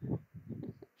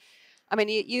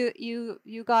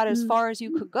 You got as far as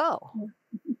you could go,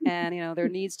 and there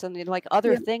needs to like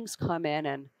other things come in,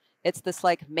 and it's this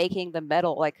like making the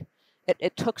medal, like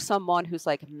it took someone who's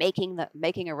like making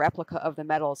a replica of the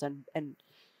medals, and in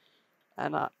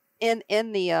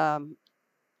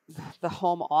the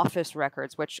home office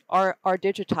records, which are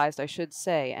digitized, I should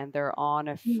say, and they're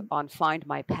on Find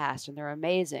My Past, and they're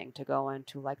amazing to go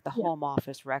into like the home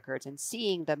office records and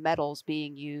seeing the medals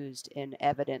being used in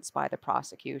evidence by the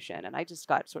prosecution. And I just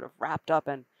got sort of wrapped up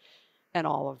in and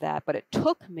all of that. But it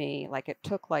took me,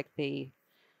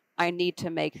 I need to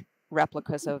make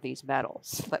replicas of these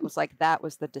medals. That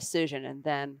was the decision. And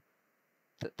then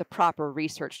the proper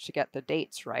research to get the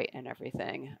dates right and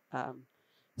everything.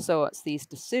 So it's these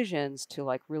decisions to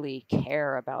like really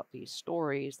care about these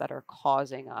stories that are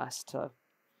causing us to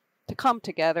come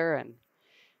together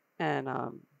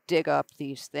and dig up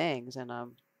these things. And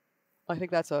I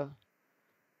think that's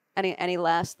any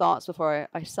last thoughts before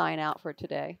I sign out for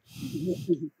today?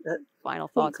 Final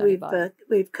thoughts, anybody?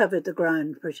 We've covered the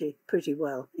ground pretty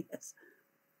well. Yes.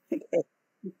 Okay.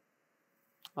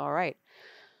 All right.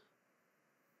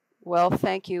 Well,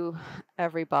 thank you,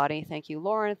 everybody. Thank you,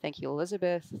 Lauren. Thank you,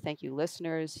 Elizabeth. Thank you,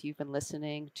 listeners. You've been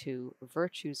listening to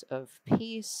Virtues of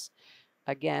Peace.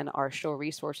 Again, our show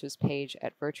resources page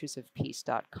at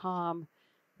virtuesofpeace.com.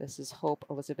 This is Hope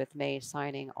Elizabeth May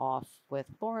signing off with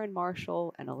Lauren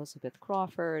Marshall and Elizabeth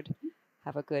Crawford.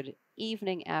 Have a good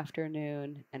evening,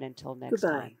 afternoon, and until next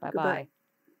time. Bye-bye.